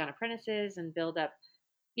like take on apprentices and build up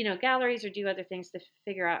galleries or do other things to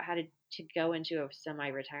figure out how to go into a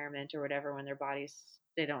semi-retirement or whatever when their bodies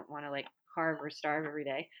they don't want to like carve or starve every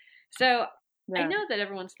day. So I Yeah. know that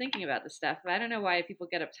everyone's thinking about this stuff, but I don't know why people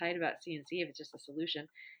get uptight about CNC if it's just a solution.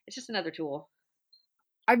 It's just another tool.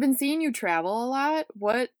 I've been seeing you travel a lot.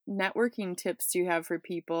 What networking tips do you have for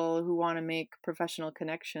people who want to make professional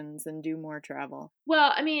connections and do more travel?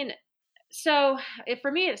 Well, I mean, so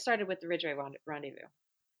for me, it started with the Ridgeway Rendezvous.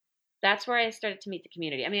 that's where I started to meet the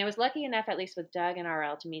community. I mean, I was lucky enough, at least with Doug and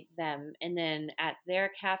RL, to meet them. And then at their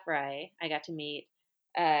cafe, I got to meet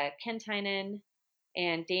Ken Tynan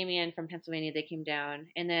and Damien from Pennsylvania. They came down.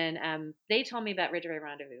 And then they told me about Ridgeway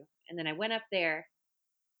Rendezvous. And then I went up there,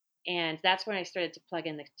 and that's when I started to plug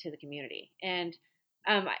in to the community. And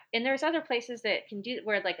there's other places that can do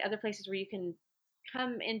where like other places where you can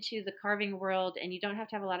come into the carving world and you don't have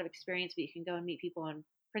to have a lot of experience, but you can go and meet people and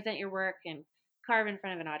present your work and carve in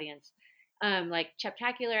front of an audience. Like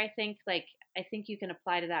Chaptacular, I think you can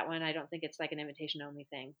apply to that one. I don't think it's like an invitation only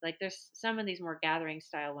thing. Like there's some of these more gathering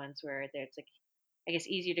style ones where it's like I guess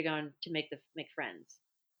easier to go and to make friends.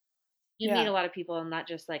 You meet Yeah. a lot of people, and not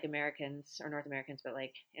just like Americans or North Americans, but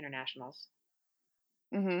like internationals.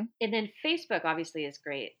 Mm-hmm. And then Facebook obviously is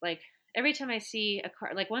great. Like every time I see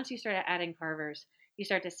like once you start adding carvers, you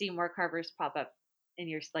start to see more carvers pop up in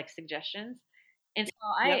your like suggestions. And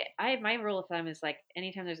so Yep. my rule of thumb is like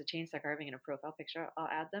anytime there's a chainsaw carving in a profile picture, I'll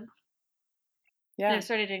add them. And Yeah. I've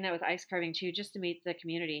started doing that with ice carving too, just to meet the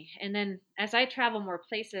community. And then as I travel more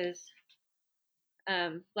places,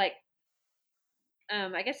 like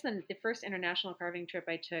I guess the first international carving trip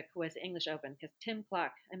I took was the English Open because Tim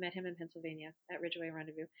Clock, I met him in Pennsylvania at Ridgeway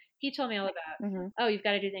Rendezvous. He told me all about, Mm-hmm. oh, you've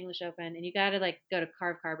got to do the English Open and you got to like go to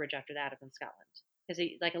Carve Carbridge after that up in Scotland because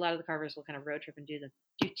like a lot of the carvers will kind of road trip and do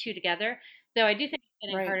two together. Though I do think it's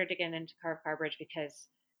getting Right. harder to get into Carve Carbridge because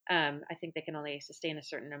I think they can only sustain a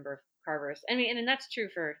certain number of carvers. I mean, and that's true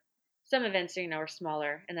for some events, are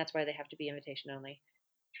smaller, and that's why they have to be invitation only.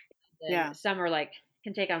 Yeah. And some are like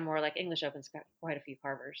can take on more. Like English Open's got quite a few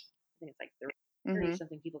carvers. I think it's like 30 Mm-hmm.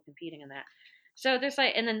 something people competing in that. So there's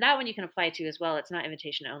like, and then that one you can apply to as well. It's not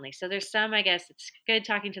invitation only. So there's some, I guess it's good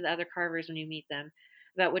talking to the other carvers when you meet them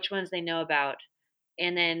about which ones they know about,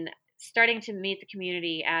 and then starting to meet the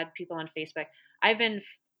community, add people on Facebook. I've been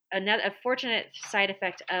a fortunate side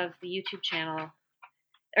effect of the YouTube channel. All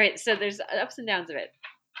right, so there's ups and downs of it.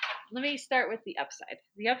 Let me start with the upside.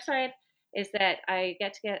 The upside is that I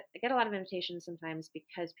get a lot of invitations sometimes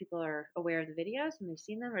because people are aware of the videos and they've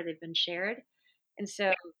seen them or they've been shared, and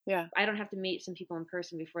so Yeah. I don't have to meet some people in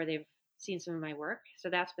person before they've seen some of my work. So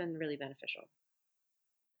that's been really beneficial.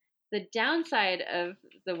 The downside of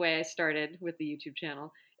the way I started with the YouTube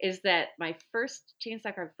channel is that my first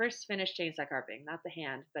finished chainsaw carving, not the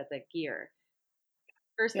hand, but the gear.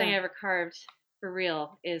 First thing I Yeah. ever carved for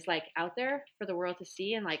real is like out there for the world to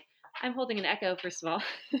see, and like I'm holding an Echo first of all.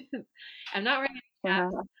 I'm not wearing any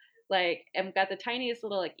caps. Uh-huh. Like I've got the tiniest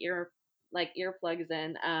little like earplugs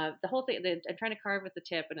in. The whole thing. I'm trying to carve with the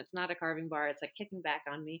tip, and it's not a carving bar. It's like kicking back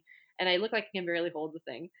on me, and I look like I can barely hold the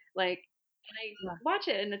thing. Like, and I Yeah. watch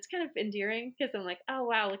it, and it's kind of endearing because I'm like, oh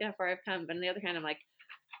wow, look how far I've come. But on the other hand, I'm like,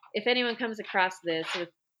 if anyone comes across this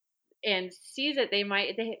and sees it, they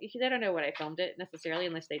don't know what I filmed it necessarily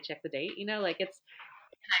unless they check the date. Like it's.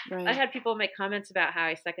 I Right. had people make comments about how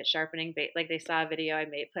I suck at sharpening. Like they saw a video I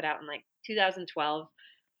put out in like 2012.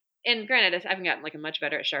 And granted, I haven't gotten like much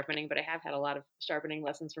better at sharpening, but I have had a lot of sharpening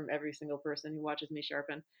lessons from every single person who watches me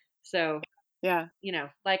sharpen. So, Yeah.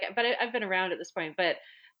 but I've been around at this point. But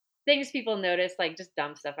things people notice, like just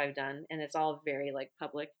dumb stuff I've done, and it's all very like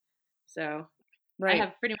public. So I Right.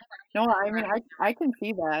 have pretty much. No, I mean, I can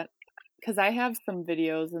see that because I have some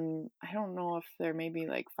videos and I don't know if they're maybe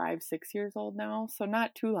like 5, 6 years old now. So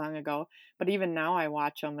not too long ago, but even now I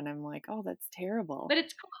watch them and I'm like, oh, that's terrible. But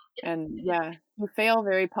it's cool. And yeah, you fail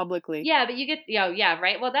very publicly. Yeah, but you get, yeah,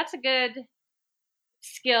 right. Well, that's a good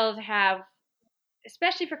skill to have,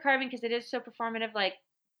 especially for carving because it is so performative. Like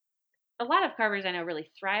a lot of carvers I know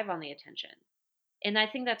really thrive on the attention. And I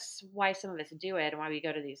think that's why some of us do it and why we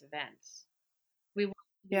go to these events. We want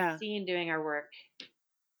to be Yeah. seen doing our work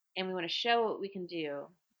and we want to show what we can do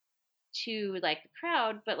to like the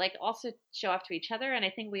crowd, but like also show off to each other. And I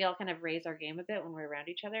think we all kind of raise our game a bit when we're around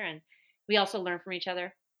each other and we also learn from each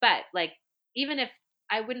other. But like, even if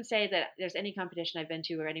I wouldn't say that there's any competition I've been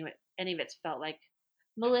to where any of it's felt like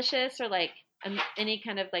malicious or like any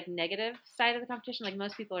kind of like negative side of the competition. Like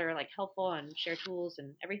most people are like helpful and share tools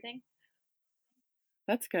and everything.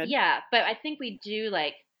 That's good. Yeah, but I think we do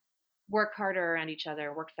like work harder around each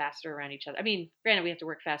other, work faster around each other. I mean, granted, we have to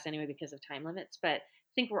work fast anyway because of time limits, but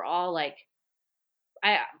I think we're all like,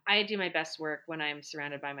 I do my best work when I'm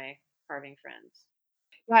surrounded by my carving friends.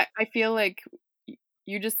 I feel like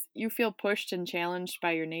you feel pushed and challenged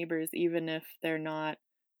by your neighbors, even if they're not,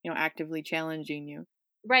 actively challenging you.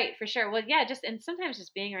 Right, for sure. Well, yeah, and sometimes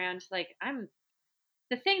just being around, like,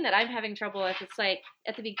 the thing that I'm having trouble with, it's like,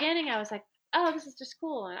 at the beginning, I was like, oh, this is just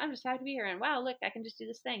cool, and I'm just happy to be here, and wow, look, I can just do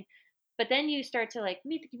this thing. But then you start to, like,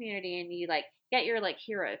 meet the community, and you, like, get your, like,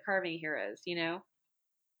 carving heroes, Yeah.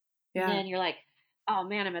 And then you're like, oh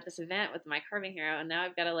man, I'm at this event with my carving hero, and now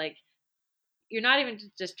I've got to like, you're not even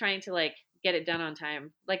just trying to like get it done on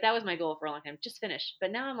time. Like that was my goal for a long time, just finish.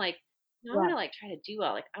 But now I'm like, no, I want Yeah. to like try to do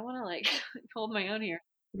well. Like I want to like hold my own here,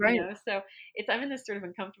 Right. So I'm in this sort of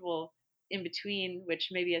uncomfortable in between, which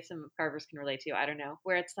maybe some carvers can relate to. I don't know,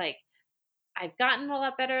 where it's like I've gotten a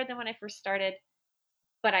lot better than when I first started,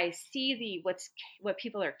 but I see what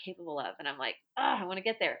people are capable of, and I'm like, oh, I want to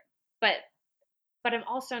get there. But I'm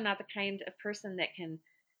also not the kind of person that can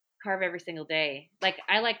carve every single day. Like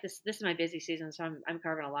I like this. This is my busy season, so I'm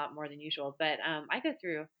carving a lot more than usual. But I go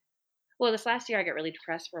through. Well, this last year I got really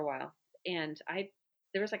depressed for a while, and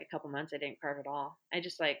there was like a couple months I didn't carve at all. I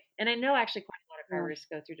just like, and I know actually quite a lot of Yeah. carvers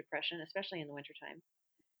go through depression, especially in the wintertime.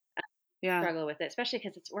 Yeah. Struggle with it, especially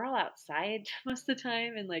because we're all outside most of the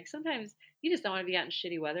time, and like sometimes you just don't want to be out in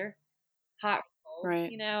shitty weather, hot or cold,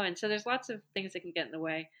 Right. And so there's lots of things that can get in the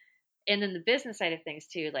way. And then the business side of things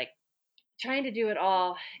too, like trying to do it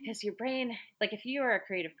all because your brain, like if you are a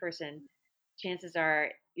creative person, chances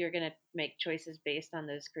are you're going to make choices based on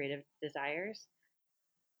those creative desires.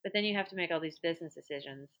 But then you have to make all these business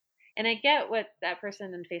decisions. And I get what that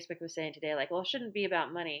person on Facebook was saying today, like, well, it shouldn't be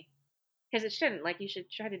about money because it shouldn't. Like, you should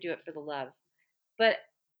try to do it for the love. But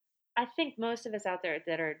I think most of us out there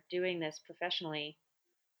that are doing this professionally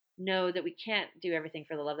know that we can't do everything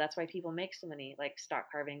for the love. That's why people make so many like stock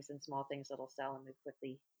carvings and small things that'll sell and move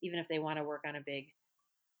quickly, even if they want to work on a big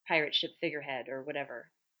pirate ship figurehead or whatever.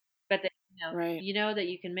 But Right. you know that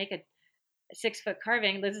you can make a 6 foot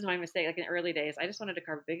carving. This is my mistake. Like in the early days, I just wanted to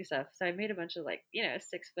carve big stuff, so I made a bunch of like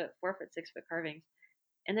 6 foot, 4 foot, 6 foot carvings,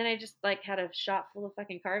 and then I just like had a shop full of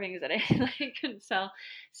fucking carvings that I like couldn't sell.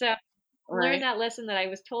 So I learned Right. that lesson that I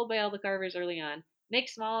was told by all the carvers early on: make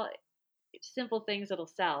small, simple things that'll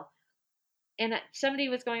sell. And somebody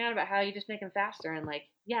was going on about how you just make them faster, and like,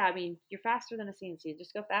 yeah, I mean, you're faster than a CNC.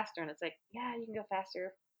 Just go faster, and it's like, yeah, you can go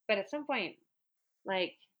faster, but at some point,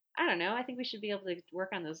 like, I don't know. I think we should be able to work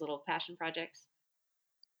on those little passion projects.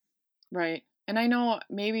 Right. And I know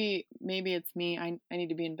maybe it's me. I need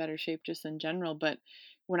to be in better shape just in general, but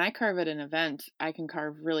when I carve at an event, I can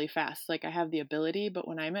carve really fast. Like I have the ability, but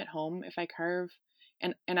when I'm at home, if I carve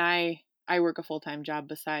and I work a full-time job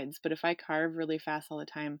besides, but if I carve really fast all the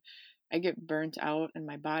time, I get burnt out and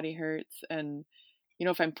my body hurts, and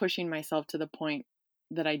if I'm pushing myself to the point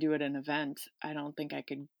that I do at an event, I don't think I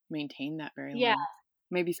could maintain that very Yeah. long.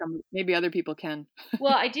 Maybe other people can.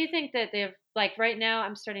 Well, I do think that they've like right now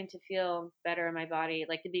I'm starting to feel better in my body.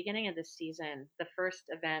 Like the beginning of this season, the first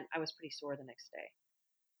event, I was pretty sore the next day.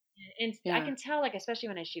 And I Yeah. can tell, like, especially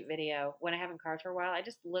when I shoot video, when I haven't carved for a while, I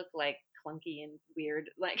just look like clunky and weird.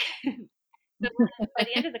 Like, but by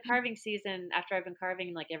the end of the carving season, after I've been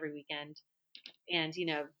carving like every weekend and,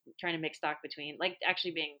 trying to mix stock between, like,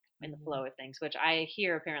 actually being in the flow of things, which I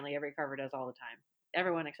hear apparently every carver does all the time,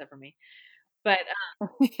 everyone except for me. But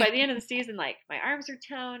by the end of the season, like, my arms are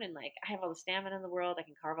toned and, like, I have all the stamina in the world. I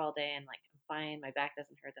can carve all day and, like, I'm fine. My back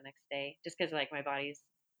doesn't hurt the next day just because, like, my body's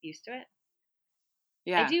used to it. I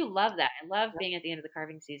Yeah. do love that. I love being at the end of the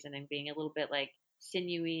carving season and being a little bit like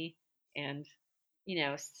sinewy and,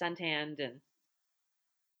 suntanned and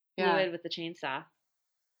Yeah. fluid with the chainsaw.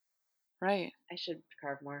 Right. I should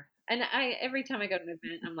carve more. And every time I go to an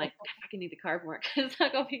event, I'm like, I fucking need to carve more because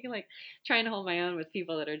I'll be like trying to hold my own with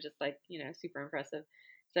people that are just like, super impressive.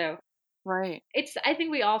 So Right. I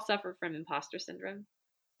think we all suffer from imposter syndrome.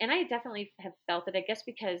 And I definitely have felt it, I guess,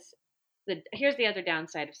 because here's the other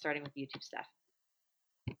downside of starting with YouTube stuff.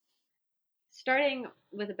 Starting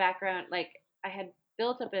with a background, like I had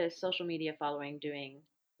built up a social media following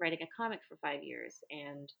writing a comic for 5 years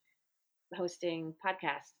and hosting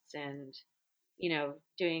podcasts and,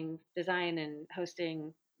 doing design and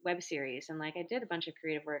hosting web series. And like I did a bunch of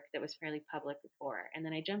creative work that was fairly public before. And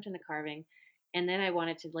then I jumped into carving and then I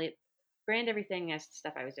wanted to brand everything as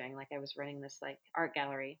stuff I was doing. Like I was running this like art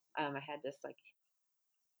gallery. I had this like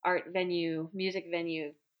art venue, music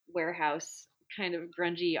venue, warehouse, kind of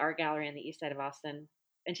grungy art gallery on the east side of Austin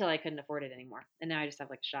until I couldn't afford it anymore. And now I just have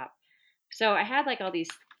like a shop. So I had like all these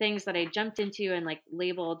things that I jumped into and like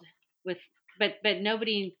labeled with, but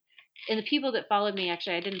nobody, and the people that followed me,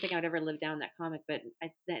 actually, I didn't think I would ever live down that comic, but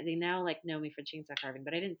they now like know me for chainsaw carving,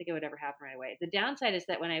 but I didn't think it would ever happen right away. The downside is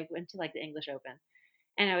that when I went to like the English Open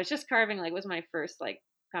and I was just carving, like, was my first like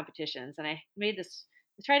competitions, and I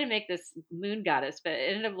tried to make this moon goddess, but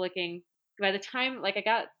it ended up looking, by the time, like,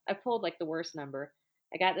 I pulled like the worst number.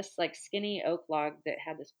 I got this like skinny oak log that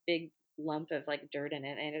had this big lump of like dirt in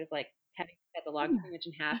it. I ended up like having to cut the log pretty much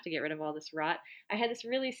in half to get rid of all this rot. I had this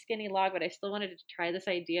really skinny log, but I still wanted to try this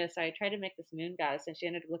idea, so I tried to make this moon goddess, and she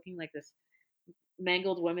ended up looking like this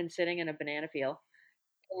mangled woman sitting in a banana peel.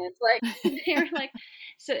 And it's like, they were like,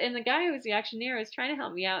 so, and the guy who was the auctioneer was trying to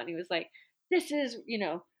help me out, and he was like, this is,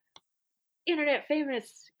 internet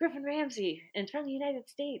famous Griffin Ramsey and from the United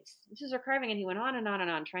States. This is our carving. And he went on and on and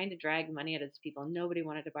on, trying to drag money out of his people. Nobody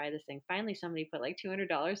wanted to buy this thing. Finally, somebody put like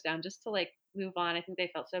 $200 down just to like move on. I think they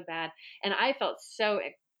felt so bad. And I felt so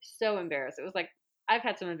embarrassed. It was like, I've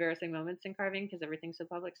had some embarrassing moments in carving because everything's so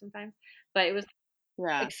public sometimes, but it was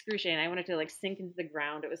Yeah. excruciating. I wanted to like sink into the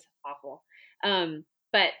ground. It was awful.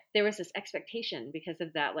 But there was this expectation because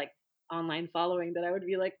of that like online following that I would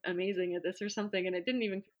be like amazing at this or something, and it didn't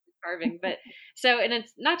even carving. But so, and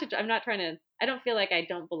it's not to. I'm not trying to. I don't feel like I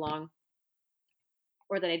don't belong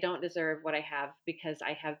or that I don't deserve what I have because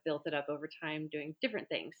I have built it up over time doing different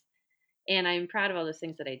things, and I'm proud of all those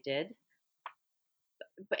things that I did.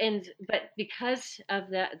 But because of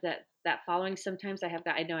that following, sometimes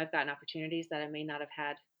I know I've gotten opportunities that I may not have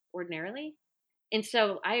had ordinarily, and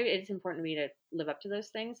so it's important to me to live up to those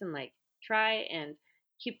things and like try and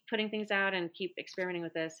keep putting things out and keep experimenting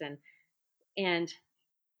with this, and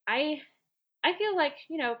I I feel like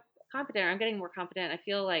competent. I'm getting more competent. I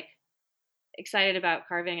feel like excited about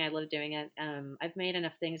carving. I love doing it. I've made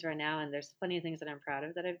enough things right now, and there's plenty of things that I'm proud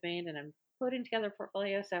of that I've made, and I'm putting together a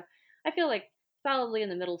portfolio. So I feel like solidly in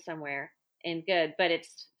the middle somewhere and good. But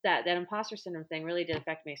it's that imposter syndrome thing really did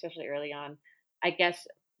affect me, especially early on. I guess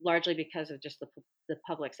largely because of just the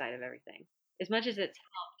public side of everything. As much as it's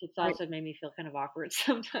helped, it's Right. also made me feel kind of awkward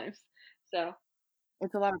sometimes. So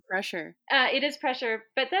It's a lot of pressure. it is pressure,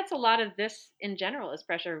 but that's a lot of this in general is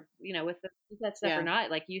pressure. With that stuff or Yeah.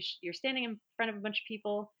 not, like you're standing in front of a bunch of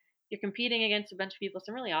people, you're competing against a bunch of people,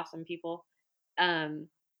 some really awesome people. Um,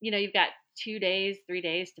 you've got 2 days, 3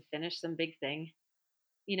 days to finish some big thing.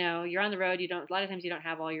 You're on the road. You don't. A lot of times you don't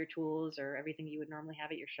have all your tools or everything you would normally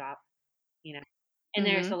have at your shop. You know, and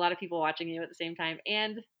there's Mm-hmm. a lot of people watching you at the same time,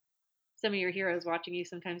 and some of your heroes watching you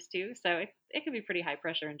sometimes too. So it can be pretty high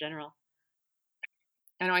pressure in general.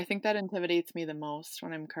 I know, I think that intimidates me the most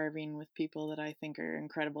when I'm carving with people that I think are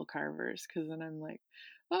incredible carvers, because then I'm like,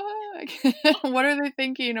 oh, what are they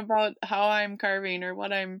thinking about how I'm carving or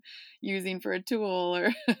what I'm using for a tool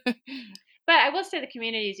or But I will say the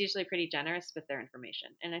community is usually pretty generous with their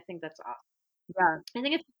information, and I think that's awesome. yeah, I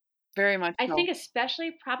think it's very much I think so.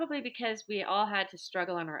 especially probably because we all had to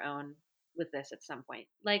struggle on our own with this at some point.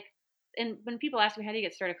 Like, and when people ask me how do you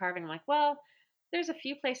get started carving, I'm like, well, there's a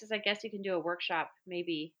few places I guess you can do a workshop,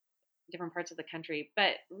 maybe different parts of the country,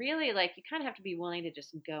 but really, like, you kind of have to be willing to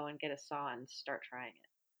just go and get a saw and start trying it.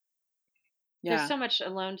 There's Yeah. so much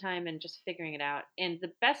alone time and just figuring it out. And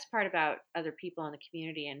the best part about other people in the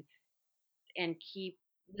community and keep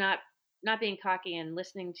not not being cocky and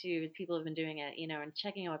listening to people who've been doing it, and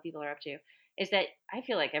checking out what people are up to, is that I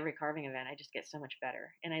feel like every carving event I just get so much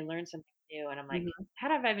better and I learn something new and I'm like, Hmm. how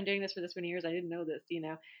have I been doing this for this many years? I didn't know this.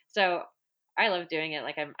 So I love doing it.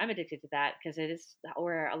 Like I'm addicted to that because it is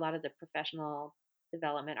where a lot of the professional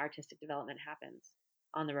development, artistic development happens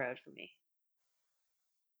on the road for me.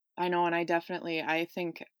 I know, and I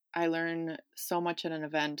think I learn so much at an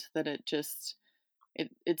event that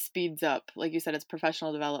it speeds up. Like you said, it's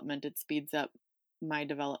professional development. It speeds up my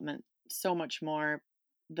development so much more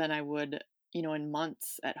than I would, in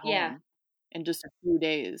months at Yeah. home in just a few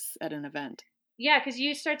days at an event. Yeah, because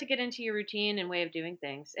you start to get into your routine and way of doing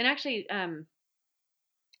things. And actually,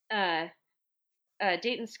 uh,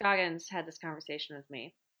 Dayton Scoggins had this conversation with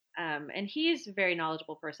me, and he's a very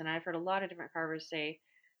knowledgeable person. I've heard a lot of different carvers say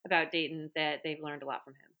about Dayton that they've learned a lot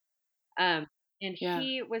from him. And Yeah.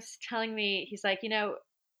 he was telling me, he's like,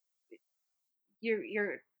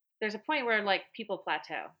 you're there's a point where like people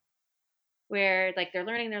plateau, where like they're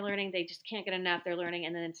learning, they just can't get enough, they're learning,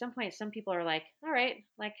 and then at some point, some people are like, all right,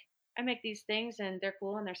 like I make these things and they're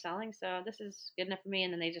cool and they're selling, so this is good enough for me,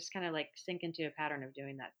 and then they just kind of like sink into a pattern of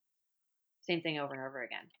doing that same thing over and over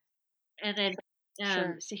again. And then,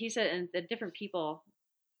 Sure. so he said, and the different people,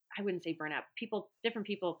 I wouldn't say burn out. Different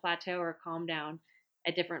people plateau or calm down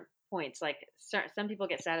at different points. Like some people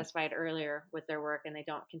get satisfied earlier with their work and they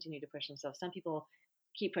don't continue to push themselves. Some people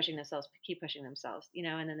keep pushing themselves,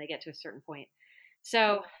 and then they get to a certain point.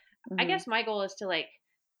 So I Hmm. guess my goal is to like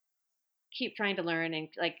keep trying to learn and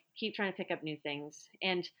like keep trying to pick up new things.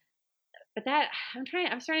 But that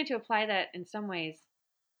I'm starting to apply that in some ways.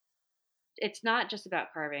 It's not just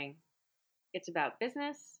about carving. It's about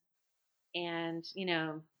business and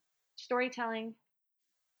storytelling,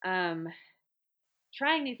 um,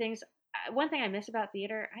 trying new things. One thing I miss about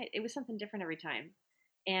theater, it was something different every time,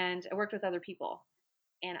 and I worked with other people,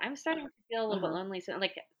 and I'm starting to feel a little bit Uh-huh. lonely. So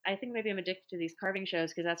like I think maybe I'm addicted to these carving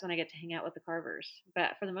shows because that's when I get to hang out with the carvers.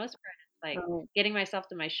 But for the most part, it's like Right. getting myself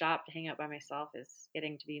to my shop to hang out by myself is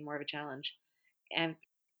getting to be more of a challenge. And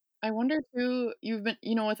I wonder too, you've been,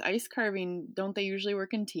 with ice carving, don't they usually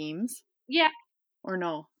work in teams Yeah. or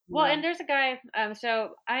no? Well, Yeah. and there's a guy.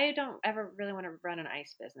 So I don't ever really want to run an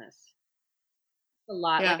ice business. A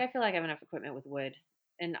lot. Like Yeah. I feel like I have enough equipment with wood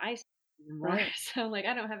and ice even more. Right. So like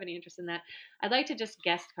I don't have any interest in that. I'd like to just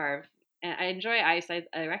guest carve. And I enjoy ice. I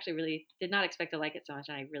actually really did not expect to like it so much,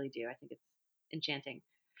 and I really do. I think it's enchanting.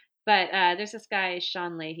 But there's this guy,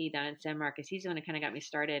 Sean Leahy, down in San Marcos. He's the one who kind of got me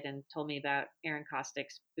started and told me about Aaron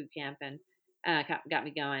Kostick's boot camp and got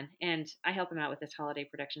me going. And I help him out with this holiday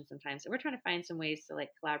production sometimes. So we're trying to find some ways to like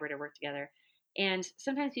collaborate or work together. And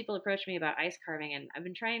sometimes people approach me about ice carving, and I've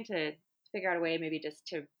been trying to figure out a way maybe just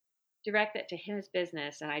to direct it to his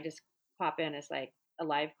business, and I just pop in as like a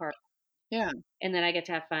live carver, Yeah. and then I get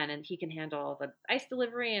to have fun, and he can handle the ice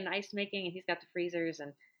delivery and ice making, and he's got the freezers,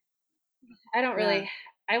 and I don't Yeah. really.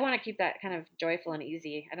 I want to keep that kind of joyful and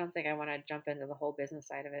easy. I don't think I want to jump into the whole business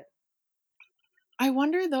side of it. I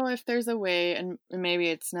wonder though if there's a way, and maybe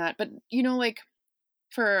it's not, but like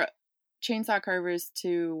for chainsaw carvers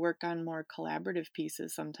to work on more collaborative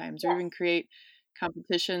pieces sometimes, or Yes. even create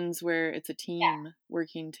competitions where it's a Yeah. team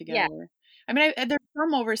working Yeah. together. I mean, there's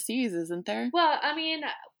some overseas, isn't there? Well, I mean,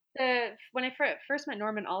 when I first met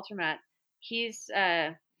Norman Altermat, he's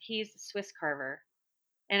a Swiss carver,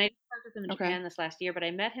 and I worked with him in Okay. Japan this last year. But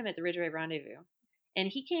I met him at the Ridgeway Rendezvous, and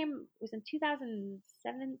he came. It was in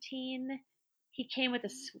 2017. He came with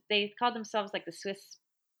they called themselves like the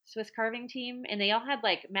Swiss carving team, and they all had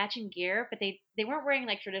like matching gear, but they weren't wearing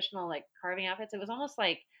like traditional like carving outfits. It was almost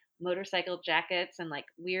like motorcycle jackets and like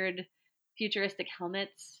weird futuristic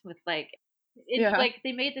helmets with like it Yeah. like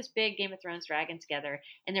they made this big Game of Thrones dragon together,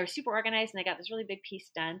 and they were super organized, and they got this really big piece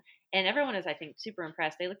done, and everyone was, I think, super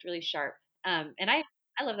impressed. They looked really sharp, and I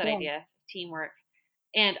love that Yeah. idea, teamwork,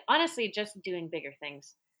 and honestly, just doing bigger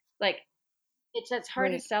things. Like it's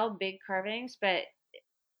hard to Right. sell big carvings, but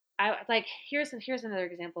I like here's another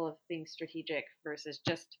example of being strategic versus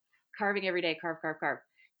just carving every day, carve, carve, carve.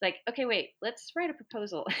 It's like, okay, wait, let's write a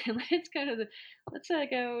proposal and let's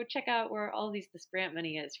go check out where all this grant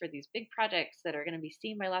money is for these big projects that are going to be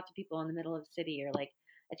seen by lots of people in the middle of the city, or like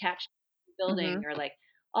attached to a building, Mm-hmm. or like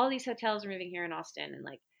all these hotels are moving here in Austin, and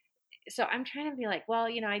like so I'm trying to be like, well,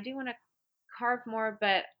 I do want to carve more,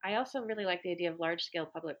 but I also really like the idea of large scale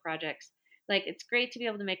public projects. Like it's great to be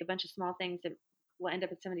able to make a bunch of small things that will end up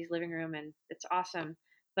in somebody's living room, and it's awesome.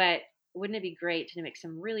 But wouldn't it be great to make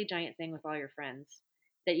some really giant thing with all your friends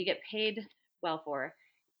that you get paid well for,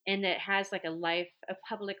 and that has like a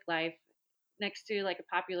public life next to like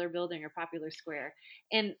a popular building or popular square.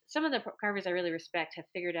 And some of the carvers I really respect have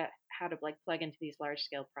figured out how to like plug into these large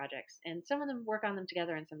scale projects, and some of them work on them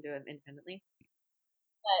together and some do them independently.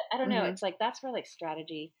 But I don't know. Mm-hmm. It's like that's where like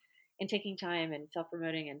strategy and taking time and self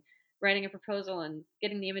promoting and writing a proposal and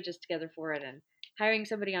getting the images together for it and hiring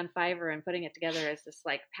somebody on Fiverr and putting it together as this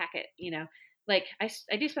like packet. Like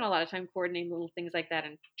I do spend a lot of time coordinating little things like that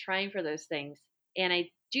and trying for those things. And I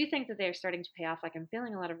do think that they're starting to pay off. Like I'm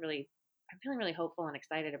feeling really hopeful and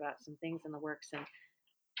excited about some things in the works.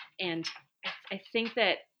 And I think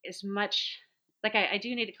that as much like I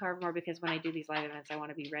do need to carve more, because when I do these live events, I want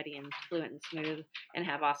to be ready and fluent and smooth and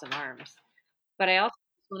have awesome arms. But I also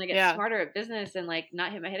want to get Yeah. smarter at business and like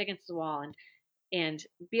not hit my head against the wall, and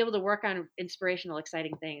be able to work on inspirational,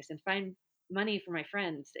 exciting things and find money for my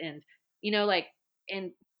friends, and like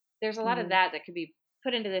and there's a lot of Mm-hmm. that could be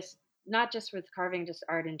put into this, not just with carving, just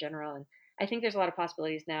art in general. And I think there's a lot of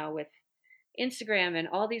possibilities now with Instagram and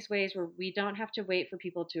all these ways where we don't have to wait for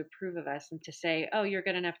people to approve of us and to say, "Oh, you're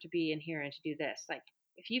good enough to be in here and to do this." Like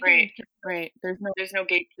if you can. Right. Right. There's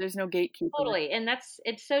no gatekeeper. Totally, and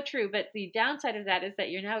it's so true. But the downside of that is that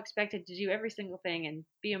you're now expected to do every single thing and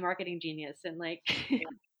be a marketing genius, and like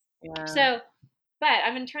Yeah. so. But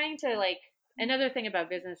I've been trying to like another thing about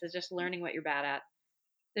business is just learning what you're bad at.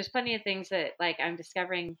 There's plenty of things that like I'm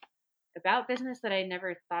discovering about business that I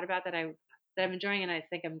never thought about that I'm enjoying and I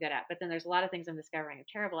think I'm good at. But then there's a lot of things I'm discovering I'm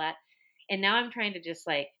terrible at, and now I'm trying to just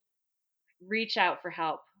like reach out for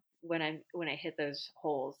help when I hit those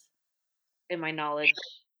holes in my knowledge,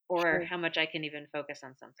 or Sure. how much I can even focus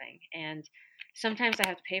on something. And sometimes I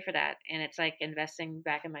have to pay for that, and it's like investing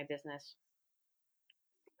back in my business.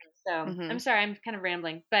 So Mm-hmm. I'm sorry, I'm kind of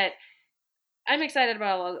rambling, but I'm excited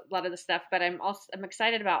about a lot of the stuff. But I'm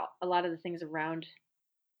excited about a lot of the things around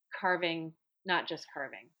carving, not just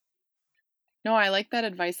carving. No, I like that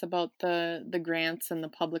advice about the grants and the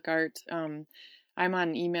public art. I'm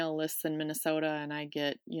on email lists in Minnesota, and I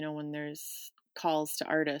get, when there's calls to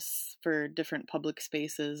artists for different public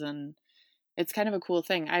spaces, and it's kind of a cool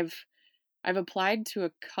thing. I've applied to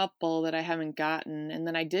a couple that I haven't gotten, and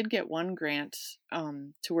then I did get one grant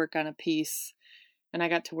to work on a piece, and I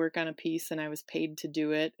got to work on a piece and I was paid to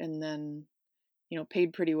do it, and then, you know,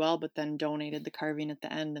 paid pretty well, but then donated the carving at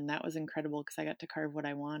the end, and that was incredible because I got to carve what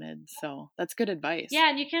I wanted. So that's good advice. Yeah,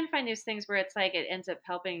 and you can find those things where it's like it ends up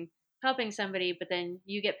helping somebody, but then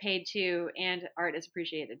you get paid too, and art is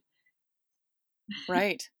appreciated.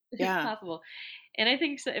 Right. It's Yeah. possible. And I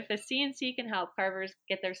think so if the CNC can help carvers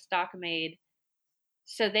get their stock made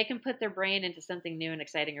so they can put their brain into something new and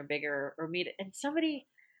exciting or bigger or meet and somebody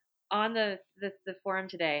on the forum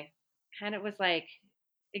today kind of was like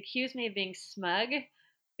accused me of being smug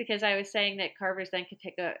because I was saying that carvers then could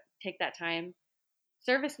take that time,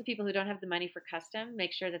 service the people who don't have the money for custom,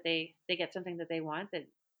 make sure that they get something that they want that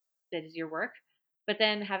is your work, but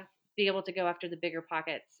then have be able to go after the bigger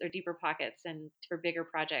pockets or deeper pockets and for bigger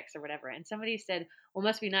projects or whatever. And somebody said, well,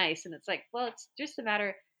 must be nice. And it's like, well, it's just a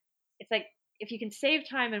matter. It's like, if you can save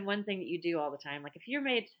time in one thing that you do all the time, like if you're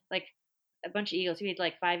made like a bunch of eagles, you made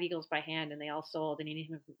like 5 eagles by hand and they all sold and you need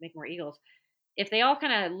to make more eagles. If they all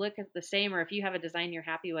kind of look the same, or if you have a design you're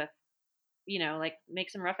happy with, like make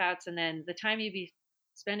some rough outs and then the time you'd be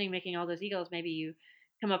spending making all those eagles, maybe you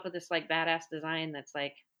come up with this like badass design that's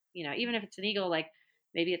like, even if it's an eagle, like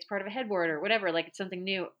maybe it's part of a headboard or whatever, like it's something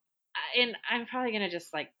new. And I'm probably gonna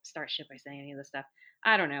just like start shit by saying any of this stuff.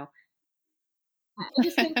 I don't know. I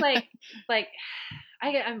just think like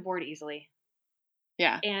I'm bored easily.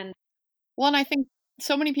 Yeah. And Well, and I think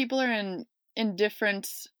so many people are in different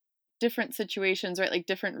situations, right? Like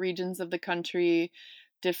different regions of the country,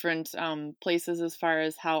 different places as far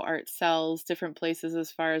as how art sells, different places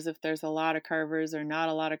as far as if there's a lot of carvers or not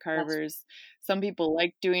a lot of that's carvers. Some people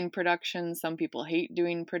like doing production, some people hate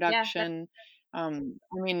doing yeah, production. I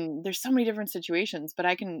mean, there's so many different situations, but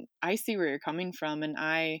I see where you're coming from, and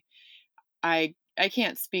I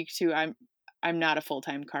can't speak to I'm not a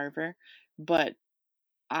full-time carver, but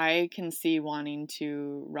I can see wanting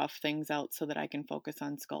to rough things out so that I can focus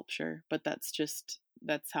on sculpture, but that's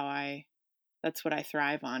what I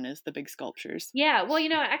thrive on is the big sculptures. yeah. Well,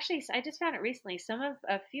 actually, I just found it recently.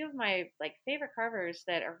 A few of my like favorite carvers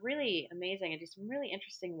that are really amazing and do some really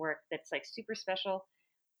interesting work that's like super special.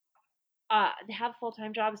 They have full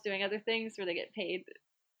time jobs doing other things where they get paid,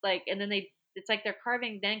 like, and then it's like their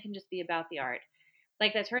carving then can just be about the art.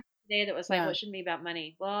 Like that person today that was like, well, Yeah. it shouldn't be about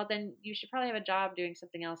money. Well, then you should probably have a job doing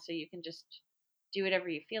something else so you can just do whatever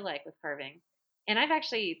you feel like with carving. And I've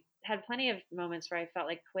actually had plenty of moments where I felt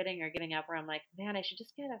like quitting or giving up, where I'm like, man, I should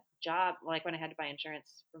just get a job. Like when I had to buy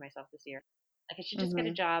insurance for myself this year, like I should just get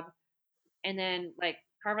a Mhm. job and then like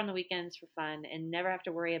carve on the weekends for fun and never have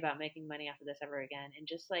to worry about making money off of this ever again, and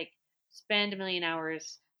just like spend a million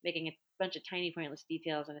hours making a bunch of tiny pointless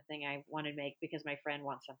details in a thing I want to make because my friend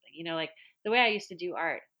wants something. Like the way I used to do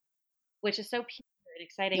art, which is so pure and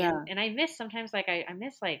exciting, and, Yeah. and I miss sometimes like I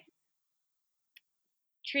miss like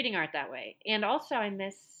treating art that way. And also I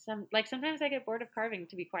miss sometimes I get bored of carving,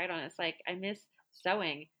 to be quite honest. Like I miss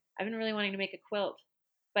sewing. I've been really wanting to make a quilt,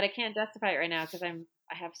 but I can't justify it right now because I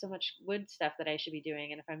have so much wood stuff that I should be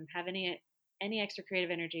doing, and if I'm having any extra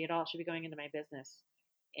creative energy at all, it should be going into my business,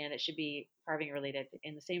 and it should be carving related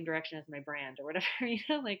in the same direction as my brand or whatever,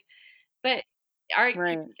 like. But art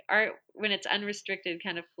Right. art when it's unrestricted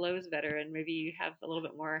kind of flows better, and maybe you have a little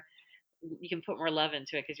bit more, you can put more love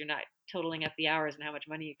into it because you're not totaling up the hours and how much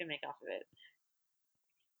money you can make off of it.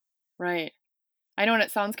 Right. I know, and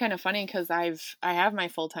it sounds kind of funny because I have my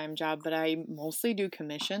full-time job, but I mostly do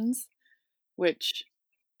commissions, which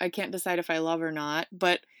I can't decide if I love or not.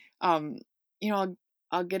 But um,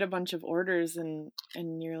 I'll get a bunch of orders and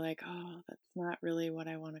you're like, oh, that's not really what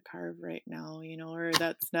I want to carve right now, or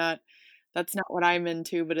that's not what I'm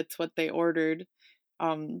into, but it's what they ordered.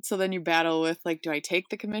 So then you battle with like, do I take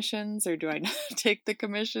the commissions or do I not take the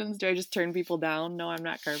commissions? Do I just turn people down? No, I'm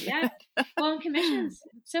not carving. Yeah. Well, in commissions,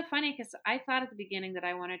 it's so funny because I thought at the beginning that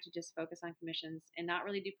I wanted to just focus on commissions and not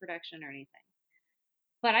really do production or anything.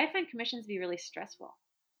 But I find commissions to be really stressful.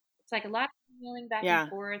 It's like a lot of emailing back and Yeah,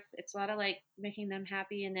 forth. It's a lot of like making them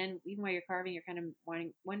happy, and then even while you're carving, you're kind of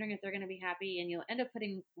wondering if they're going to be happy, and you'll end up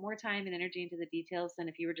putting more time and energy into the details than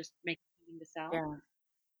if you were just making something to sell. yeah.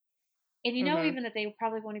 And Mhm. even that they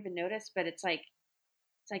probably won't even notice, but it's like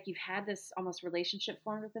you've had this almost relationship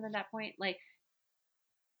formed with them at that point. Like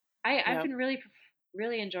I've Yep. been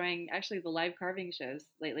really enjoying actually the live carving shows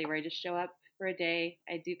lately, where I just show up for a day.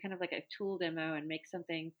 I do kind of like a tool demo and make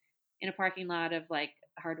something in a parking lot of like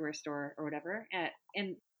a hardware store or whatever. And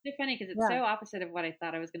it's funny because it's Yeah. so opposite of what I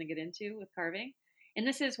thought I was going to get into with carving. And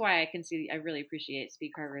this is why I really appreciate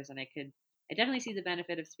speed carvers, and I definitely see the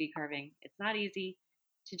benefit of speed carving. It's not easy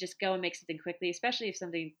to just go and make something quickly, especially if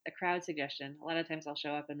something a crowd suggestion. A lot of times I'll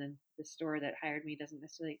show up and then the store that hired me doesn't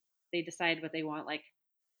necessarily, they decide what they want like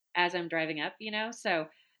as I'm driving up, So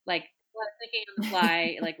like a lot of thinking on the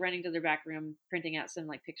fly, like running to their back room, printing out some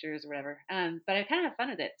like pictures or whatever. But I kind of have fun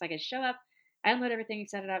with it. It's like I show up, I unload everything,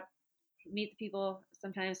 set it up, meet the people.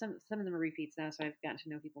 Sometimes some of them are repeats now, so I've gotten to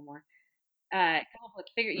know people more. Come up with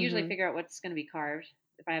usually Mm-hmm. figure out what's going to be carved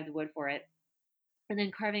if I have the wood for it, and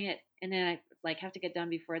then carving it, and then I like have to get done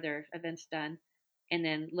before their event's done, and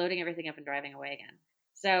then loading everything up and driving away again.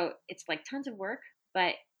 So it's like tons of work,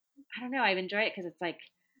 but I don't know. I enjoy it because it's like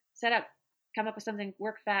set up, come up with something,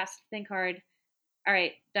 work fast, think hard. All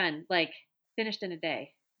right, done. Like finished in a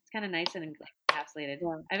day. It's kind of nice and like encapsulated.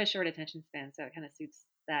 Yeah. I have a short attention span, so it kind of suits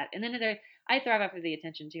that. And then I thrive off of the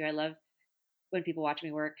attention too. I love when people watch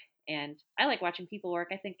me work, and I like watching people work.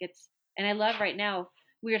 I think and I love right now.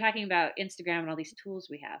 We were talking about Instagram and all these tools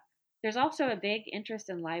we have. There's also a big interest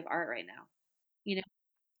in live art right now. You know,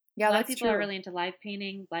 Yeah, a lot of that's people are true. really into live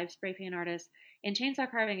painting, live spray paint artists, and chainsaw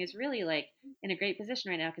carving is really like in a great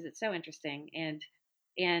position right now because it's so interesting and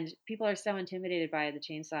people are so intimidated by the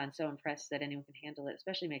chainsaw and so impressed that anyone can handle it,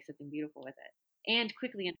 especially make something beautiful with it and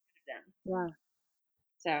quickly improve them. Yeah.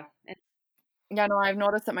 So, and, Yeah, no, I've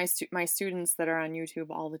noticed that my students that are on YouTube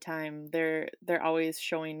all the time, they're always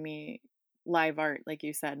showing me live art, like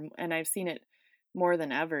you said, and I've seen it more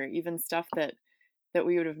than ever, even stuff that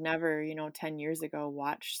we would have never, 10 years ago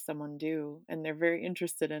watched someone do, and they're very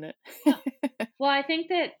interested in it. well, I think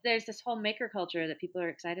that there's this whole maker culture that people are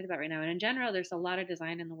excited about right now, and in general, there's a lot of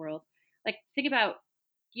design in the world. Like think about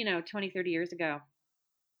 20, 30 years ago,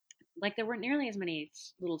 like there weren't nearly as many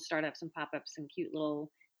little startups and pop-ups and cute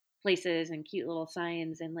little places and cute little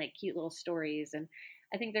signs and like cute little stories. And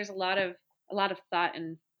I think there's a lot of thought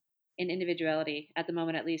and individuality at the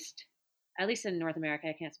moment, at least in North America.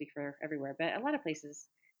 I can't speak for everywhere, but a lot of places,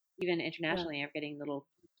 even Yeah. internationally, are getting little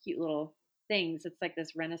cute little things. It's like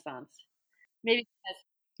this renaissance. Maybe because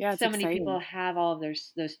Yeah, it's so many people exciting. have all of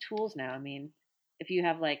those tools now. I mean, if you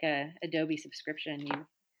have like a Adobe subscription, you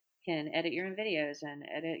can edit your own videos and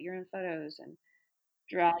edit your own photos and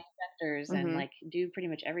draw vectors and Mhm. like do pretty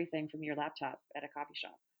much everything from your laptop at a coffee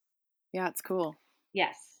shop. Yeah, it's cool.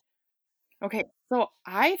 Yes. Okay, so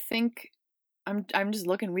I think I'm just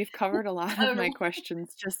looking, we've covered a lot of my Oh,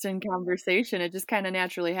 questions just in conversation. It just kind of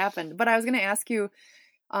naturally happened. But I was going to ask you,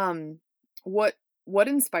 um what what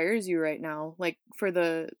inspires you right now, like for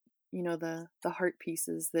the heart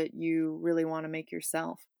pieces that you really want to make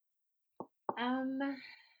yourself? um,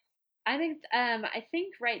 I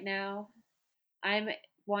think right now I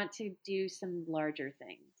want to do some larger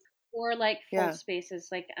things or like full Yeah. spaces.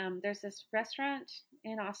 Like there's this restaurant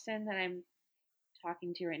in Austin that I'm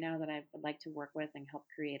talking to right now that I would like to work with and help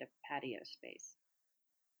create a patio space.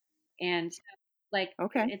 And like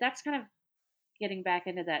Okay. that's kind of getting back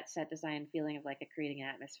into that set design feeling of like a creating an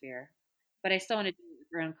atmosphere. But I still want to do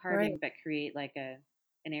your own Right. carving, but create like an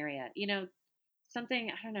area.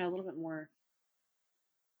 Something I don't know, a little bit more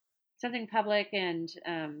something public and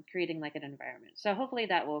creating like an environment. So hopefully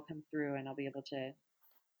that will come through, and I'll be able to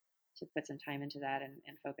put some time into that and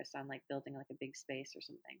focus on like building like a big space or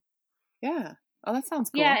something. Yeah. Oh, that sounds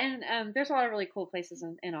Yeah, cool. and there's a lot of really cool places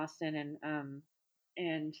in Austin,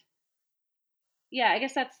 and yeah, I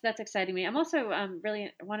guess that's exciting me. I'm also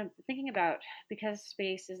really want to thinking about because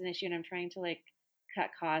space is an issue, and I'm trying to like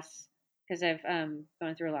cut costs because I've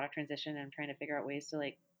gone through a lot of transition, and I'm trying to figure out ways to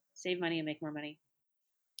like save money and make more money.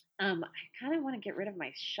 I kind of want to get rid of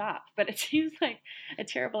my shop, but it seems like a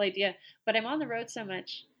terrible idea. But I'm on the road so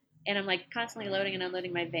much, and I'm like constantly loading and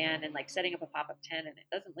unloading my van and like setting up a pop up tent, and it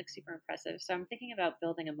doesn't look super impressive. So I'm thinking about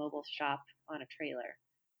building a mobile shop on a trailer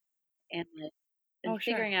and like and Oh,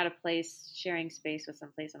 sure. figuring out a place, sharing space with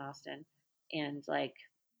some place in Austin, and like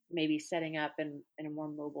maybe setting up in a more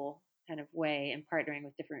mobile kind of way and partnering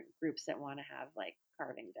with different groups that want to have like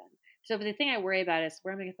carving done. So, but the thing I worry about is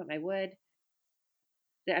where am I going to put my wood?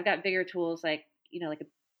 I've got bigger tools like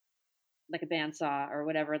a bandsaw or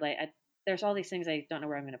whatever. There's all these things I don't know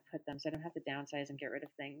where I'm going to put them, so I don't have to downsize and get rid of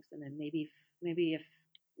things. And then maybe if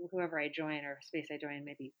whoever I join or space I join,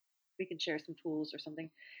 maybe we can share some tools or something.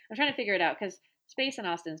 I'm trying to figure it out because space in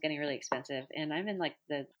Austin is getting really expensive, and I'm in like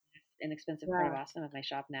the inexpensive part of Yeah. Austin with my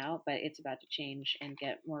shop now, but it's about to change and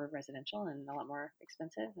get more residential and a lot more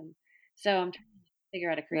expensive. And so I'm trying to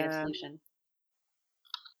figure out a creative Yeah. solution.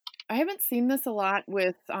 I haven't seen this a lot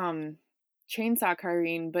with chainsaw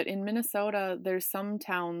carving, but in Minnesota, there's some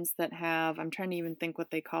towns that have, I'm trying to even think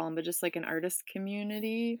what they call them, but just like an artist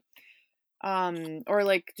community, or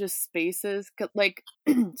like just spaces, like,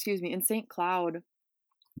 excuse me, in St. Cloud,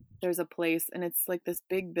 there's a place and it's like this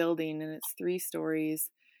big building and it's 3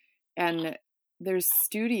 stories and there's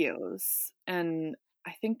studios and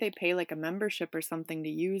I think they pay like a membership or something to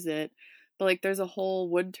use it, but like there's a whole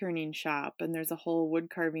wood turning shop, and there's a whole wood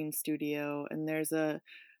carving studio, and there's a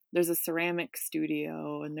ceramic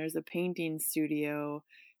studio, and there's a painting studio,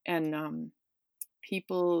 and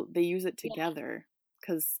people, they use it Yeah. together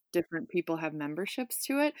because different people have memberships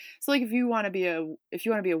to it. So like if you want to be a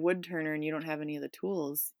wood turner and you don't have any of the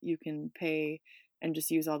tools, you can pay and just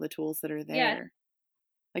use all the tools that are Yeah. there.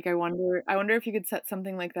 Like I wonder if you could set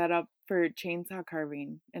something like that up for chainsaw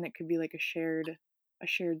carving, and it could be like a shared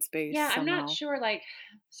space Yeah, I'm not somehow. sure. Like,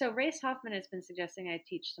 so Race Hoffman has been suggesting I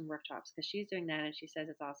teach some workshops because she's doing that and she says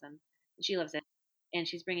it's awesome. She loves it, and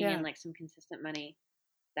she's bringing in Yeah. like some consistent money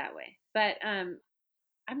that way. But I'm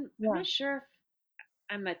Yeah. not sure if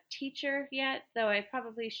I'm a teacher yet, though. I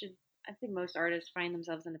probably should. I think most artists find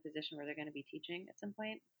themselves in a position where they're going to be teaching at some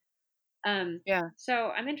point. Yeah. So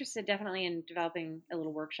I'm interested definitely in developing a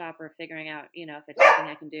little workshop or figuring out, if it's something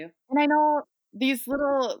I can do. And I know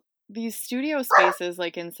these studio spaces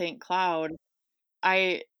like in St. Cloud,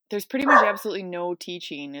 I there's pretty much absolutely no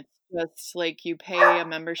teaching. It's just like you pay a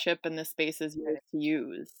membership and the space is yours to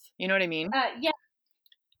use. You know what I mean? Yeah,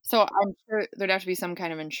 So I'm sure there'd have to be some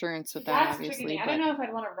kind of insurance with that, that's the tricky obviously, thing. I don't but know if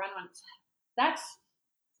I'd want to run one. That's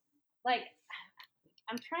like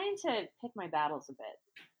I'm trying to pick my battles a bit.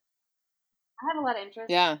 I have a lot of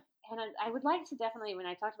interest, yeah. and I would like to definitely. When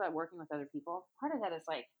I talked about working with other people, part of that is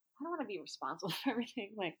like I don't want to be responsible for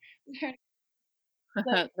everything. Like, and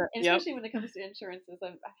Yep. especially when it comes to insurances,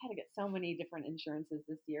 I've had to get so many different insurances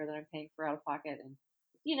this year that I'm paying for out of pocket, and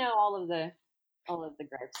all of the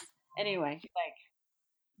gripes. Anyway,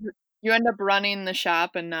 like You end up running the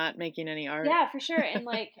shop and not making any art. yeah, for sure. And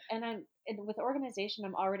like, and with organization,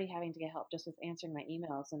 I'm already having to get help just with answering my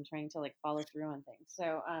emails and trying to like follow through on things.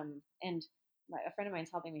 So, and a friend of mine's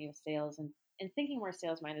helping me with sales and thinking more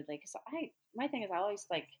sales mindedly. Because my thing is I always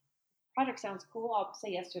like project sounds cool. I'll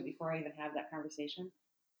say yes to it before I even have that conversation.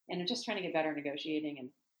 And I'm just trying to get better at negotiating. And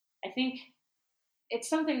I think it's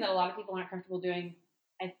something that a lot of people aren't comfortable doing.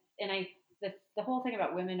 I and I the whole thing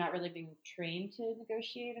about women not really being trained to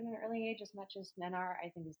negotiate at an early age as much as men are, I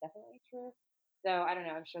think is definitely true. Though I don't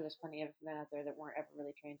know, I'm sure there's plenty of men out there that weren't ever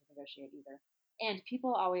really trained to negotiate either. And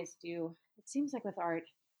people always do. It seems like with art,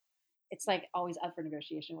 it's like always up for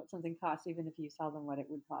negotiation what something costs, even if you tell them what it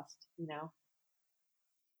would cost. I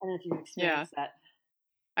don't know if you've Yeah. experienced that.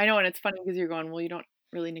 I know, and it's funny because you're going, well, you don't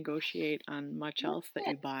really negotiate on much else that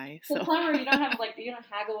Yeah. you buy. The So plumber, you don't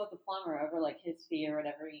haggle with the plumber over like his fee or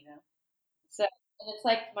whatever. So and it's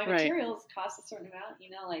like my right. materials cost a certain amount.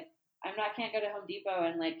 Like can't go to Home Depot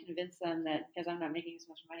and like convince them that because I'm not making as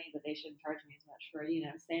much money that they should charge me as much for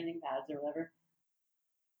sanding pads or whatever.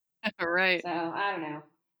 Right. So I don't know.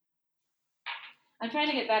 I'm trying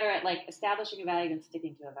to get better at like establishing a value and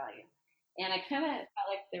sticking to a value. And I kind of felt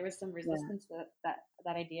like there was some Yeah. resistance to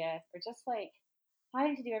that idea for just like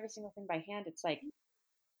having to do every single thing by hand. It's like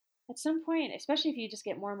at some point, especially if you just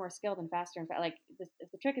get more and more skilled and faster and like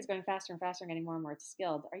if the trick is going faster and faster and getting more and more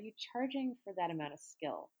skilled, are you charging for that amount of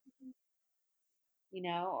skill?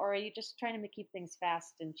 Or are you just trying to keep things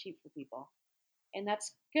fast and cheap for people? And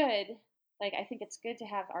that's good. Like I think it's good to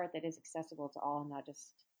have art that is accessible to all, and not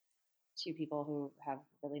just to people who have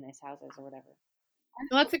really nice houses or whatever.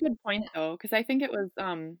 Well, that's a good point though, because I think it was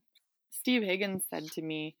Steve Higgins said to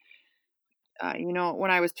me,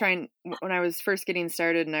 when I was first getting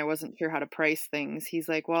started and I wasn't sure how to price things, he's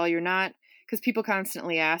like, well, you're not, because people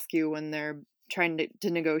constantly ask you when they're trying to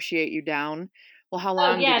negotiate you down, well, how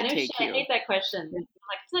long did it take I you? hate that question. I'm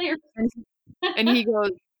like, it's not your. And he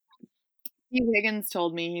goes, Steve Higgins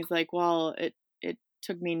told me, he's like, well, it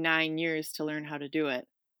took me 9 years to learn how to do it.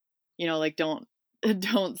 Like don't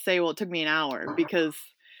say, well, it took me an hour, because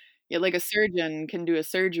like a surgeon can do a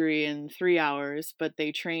surgery in 3 hours, but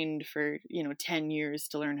they trained for 10 years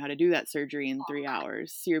to learn how to do that surgery in 3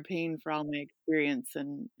 hours. So you're paying for all my experience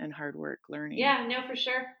and hard work learning. Yeah, no, for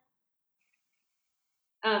sure.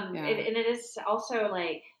 Yeah. And it is also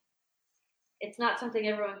like it's not something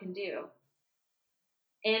everyone can do.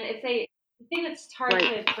 And the thing that's hard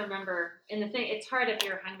Right. to remember, and it's hard if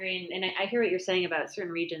you're hungry, and I hear what you're saying about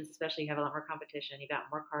certain regions, especially you have a lot more competition. You've got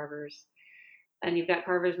more carvers, and you've got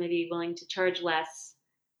carvers maybe willing to charge less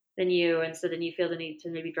than you, and so then you feel the need to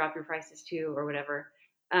maybe drop your prices too, or whatever.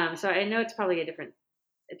 So I know it's probably a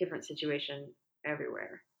different situation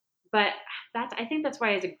everywhere, but I think that's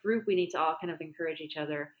why as a group we need to all kind of encourage each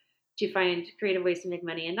other to find creative ways to make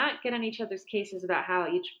money and not get on each other's cases about how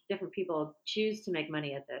each different people choose to make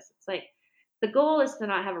money at this. It's like the goal is to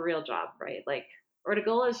not have a real job, right? Like, or the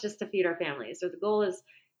goal is just to feed our families. Or the goal is,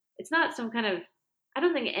 it's not some kind of, I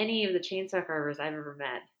don't think any of the chainsaw carvers I've ever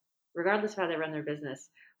met, regardless of how they run their business,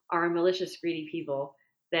 are malicious, greedy people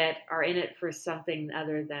that are in it for something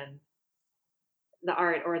other than the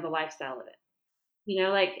art or the lifestyle of it. You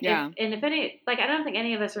know, like Yeah. if any, like I don't think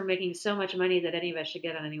any of us are making so much money that any of us should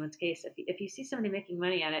get on anyone's case. If you see somebody making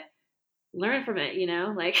money at it, learn from it. You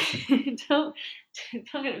know, like don't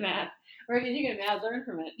don't get mad, or if you do get mad, learn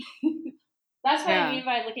from it. That's what I Yeah. mean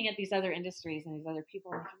by looking at these other industries and these other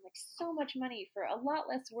people making like so much money for a lot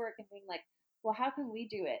less work and being like, well, how can we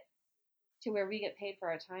do it to where we get paid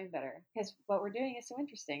for our time better? Because what we're doing is so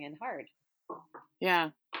interesting and hard.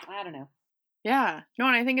 Yeah. I don't know. Yeah. No,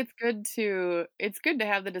 and I think it's good to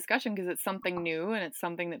have the discussion because it's something new and it's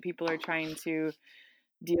something that people are trying to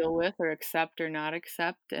deal with or accept or not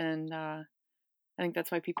accept, and I think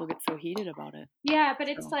that's why people get so heated about it. Yeah, but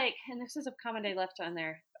it's So, like, and this is a comment I left on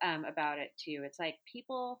there about it too. It's like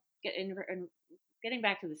people get in getting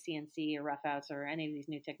back to the CNC or rough outs or any of these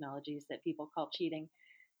new technologies that people call cheating.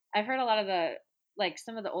 I've heard a lot of the like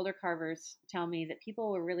some of the older carvers tell me that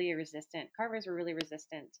people were really resistant. Carvers were really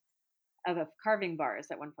resistant of carving bars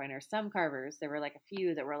at one point, or some carvers. There were like a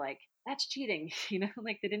few that were like, "That's cheating," you know,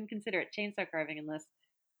 like they didn't consider it chainsaw carving unless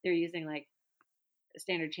they're using like a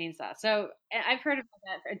standard chainsaw. So I've heard about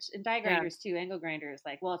that in die yeah. grinders too, angle grinders.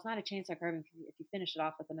 Like, well, it's not a chainsaw carving if you finish it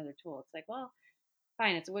off with another tool. It's like, well,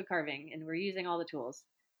 fine, it's a wood carving, and we're using all the tools.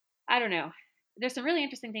 I don't know. There's some really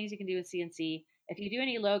interesting things you can do with CNC. If you do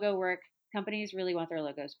any logo work, companies really want their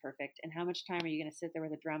logos perfect. And how much time are you going to sit there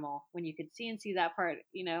with a Dremel when you could CNC that part?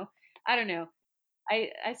 You know, I don't know. I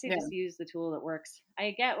say Yeah. just use the tool that works.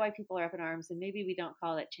 I get why people are up in arms, and maybe we don't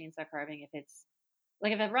call it chainsaw carving if it's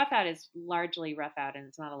like if a rough out is largely rough out and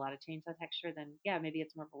it's not a lot of chainsaw texture, then yeah, maybe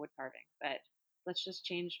it's more of a wood carving. But let's just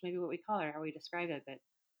change maybe what we call it or how we describe it. But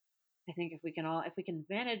I think if we can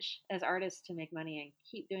manage as artists to make money and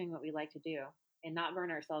keep doing what we like to do and not burn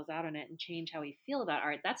ourselves out on it and change how we feel about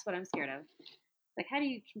art, that's what I'm scared of. Like, how do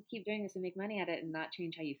you keep doing this and make money at it and not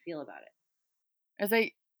change how you feel about it? As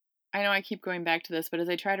I know I keep going back to this, but as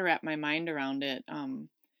I try to wrap my mind around it,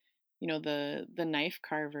 the knife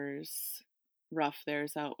carvers rough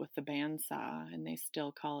theirs out with the bandsaw, and they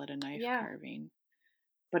still call it a knife Yeah. carving.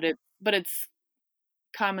 But it's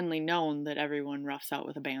commonly known that everyone roughs out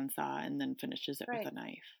with a bandsaw and then finishes it with Right. a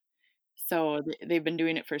knife. So they've been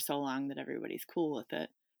doing it for so long that everybody's cool with it.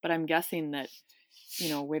 But I'm guessing that,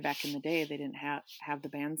 way back in the day, they didn't have the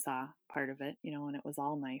bandsaw part of it, and it was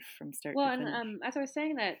all knife from start Well, to and finish. as I was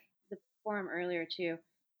saying that the forum earlier too,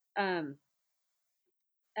 um,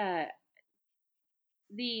 uh,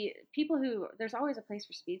 the people who there's always a place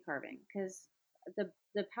for speed carving because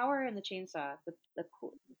the power in the chainsaw, the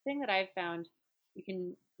cool thing that I've found you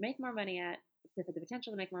can make more money at, the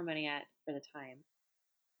potential to make more money at for the time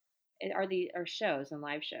are shows and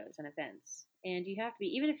live shows and events. And you have to be,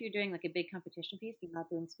 even if you're doing like a big competition piece, you're not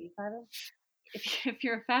doing speed carving. If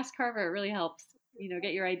you're a fast carver, it really helps,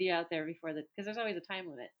 get your idea out there because there's always a time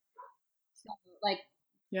limit. So like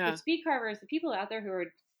the Yeah. speed carvers, the people out there who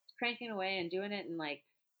are cranking away and doing it and like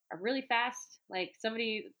are really fast. Like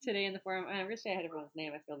somebody today in the forum, I wish I had everyone's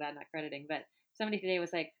name. I feel bad not crediting, but somebody today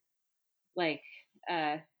was like,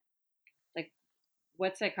 uh, like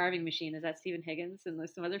what's that carving machine? Is that Stephen Higgins and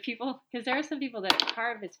there's some other people? Because there are some people that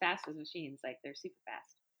carve as fast as machines, like they're super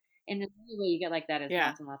fast. And the only way you get like that is Yeah.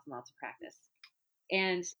 lots and lots and lots of practice.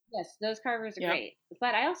 And yes, those carvers are Yep. great.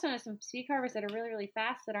 But I also know some speed carvers that are really, really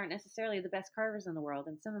fast that aren't necessarily the best carvers in the world.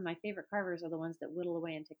 And some of my favorite carvers are the ones that whittle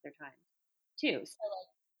away and take their time, too. So,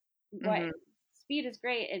 like, what Mm-hmm. speed is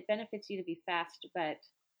great. It benefits you to be fast, but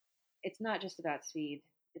it's not just about speed.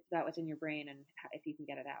 It's about what's in your brain and if you can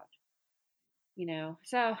get it out.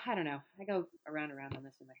 So I don't know. I go around and around on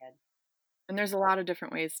this in my head. And there's a lot of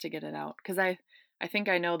different ways to get it out because I think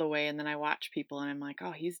I know the way, and then I watch people and I'm like,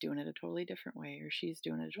 oh, he's doing it a totally different way, or she's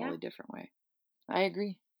doing it a totally different way. I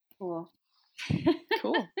agree. Cool.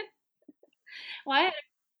 Cool.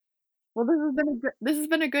 Well, this has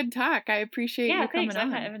been a good talk. I appreciate you coming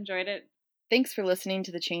on. I've enjoyed it. Thanks for listening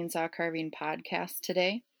to the Chainsaw Carving Podcast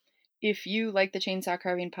today. If you like the Chainsaw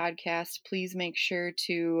Carving Podcast, please make sure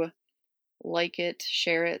to like it,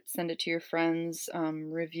 share it, send it to your friends,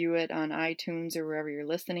 review it on iTunes or wherever you're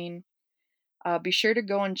listening. Be sure to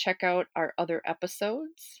go and check out our other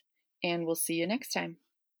episodes, and we'll see you next time.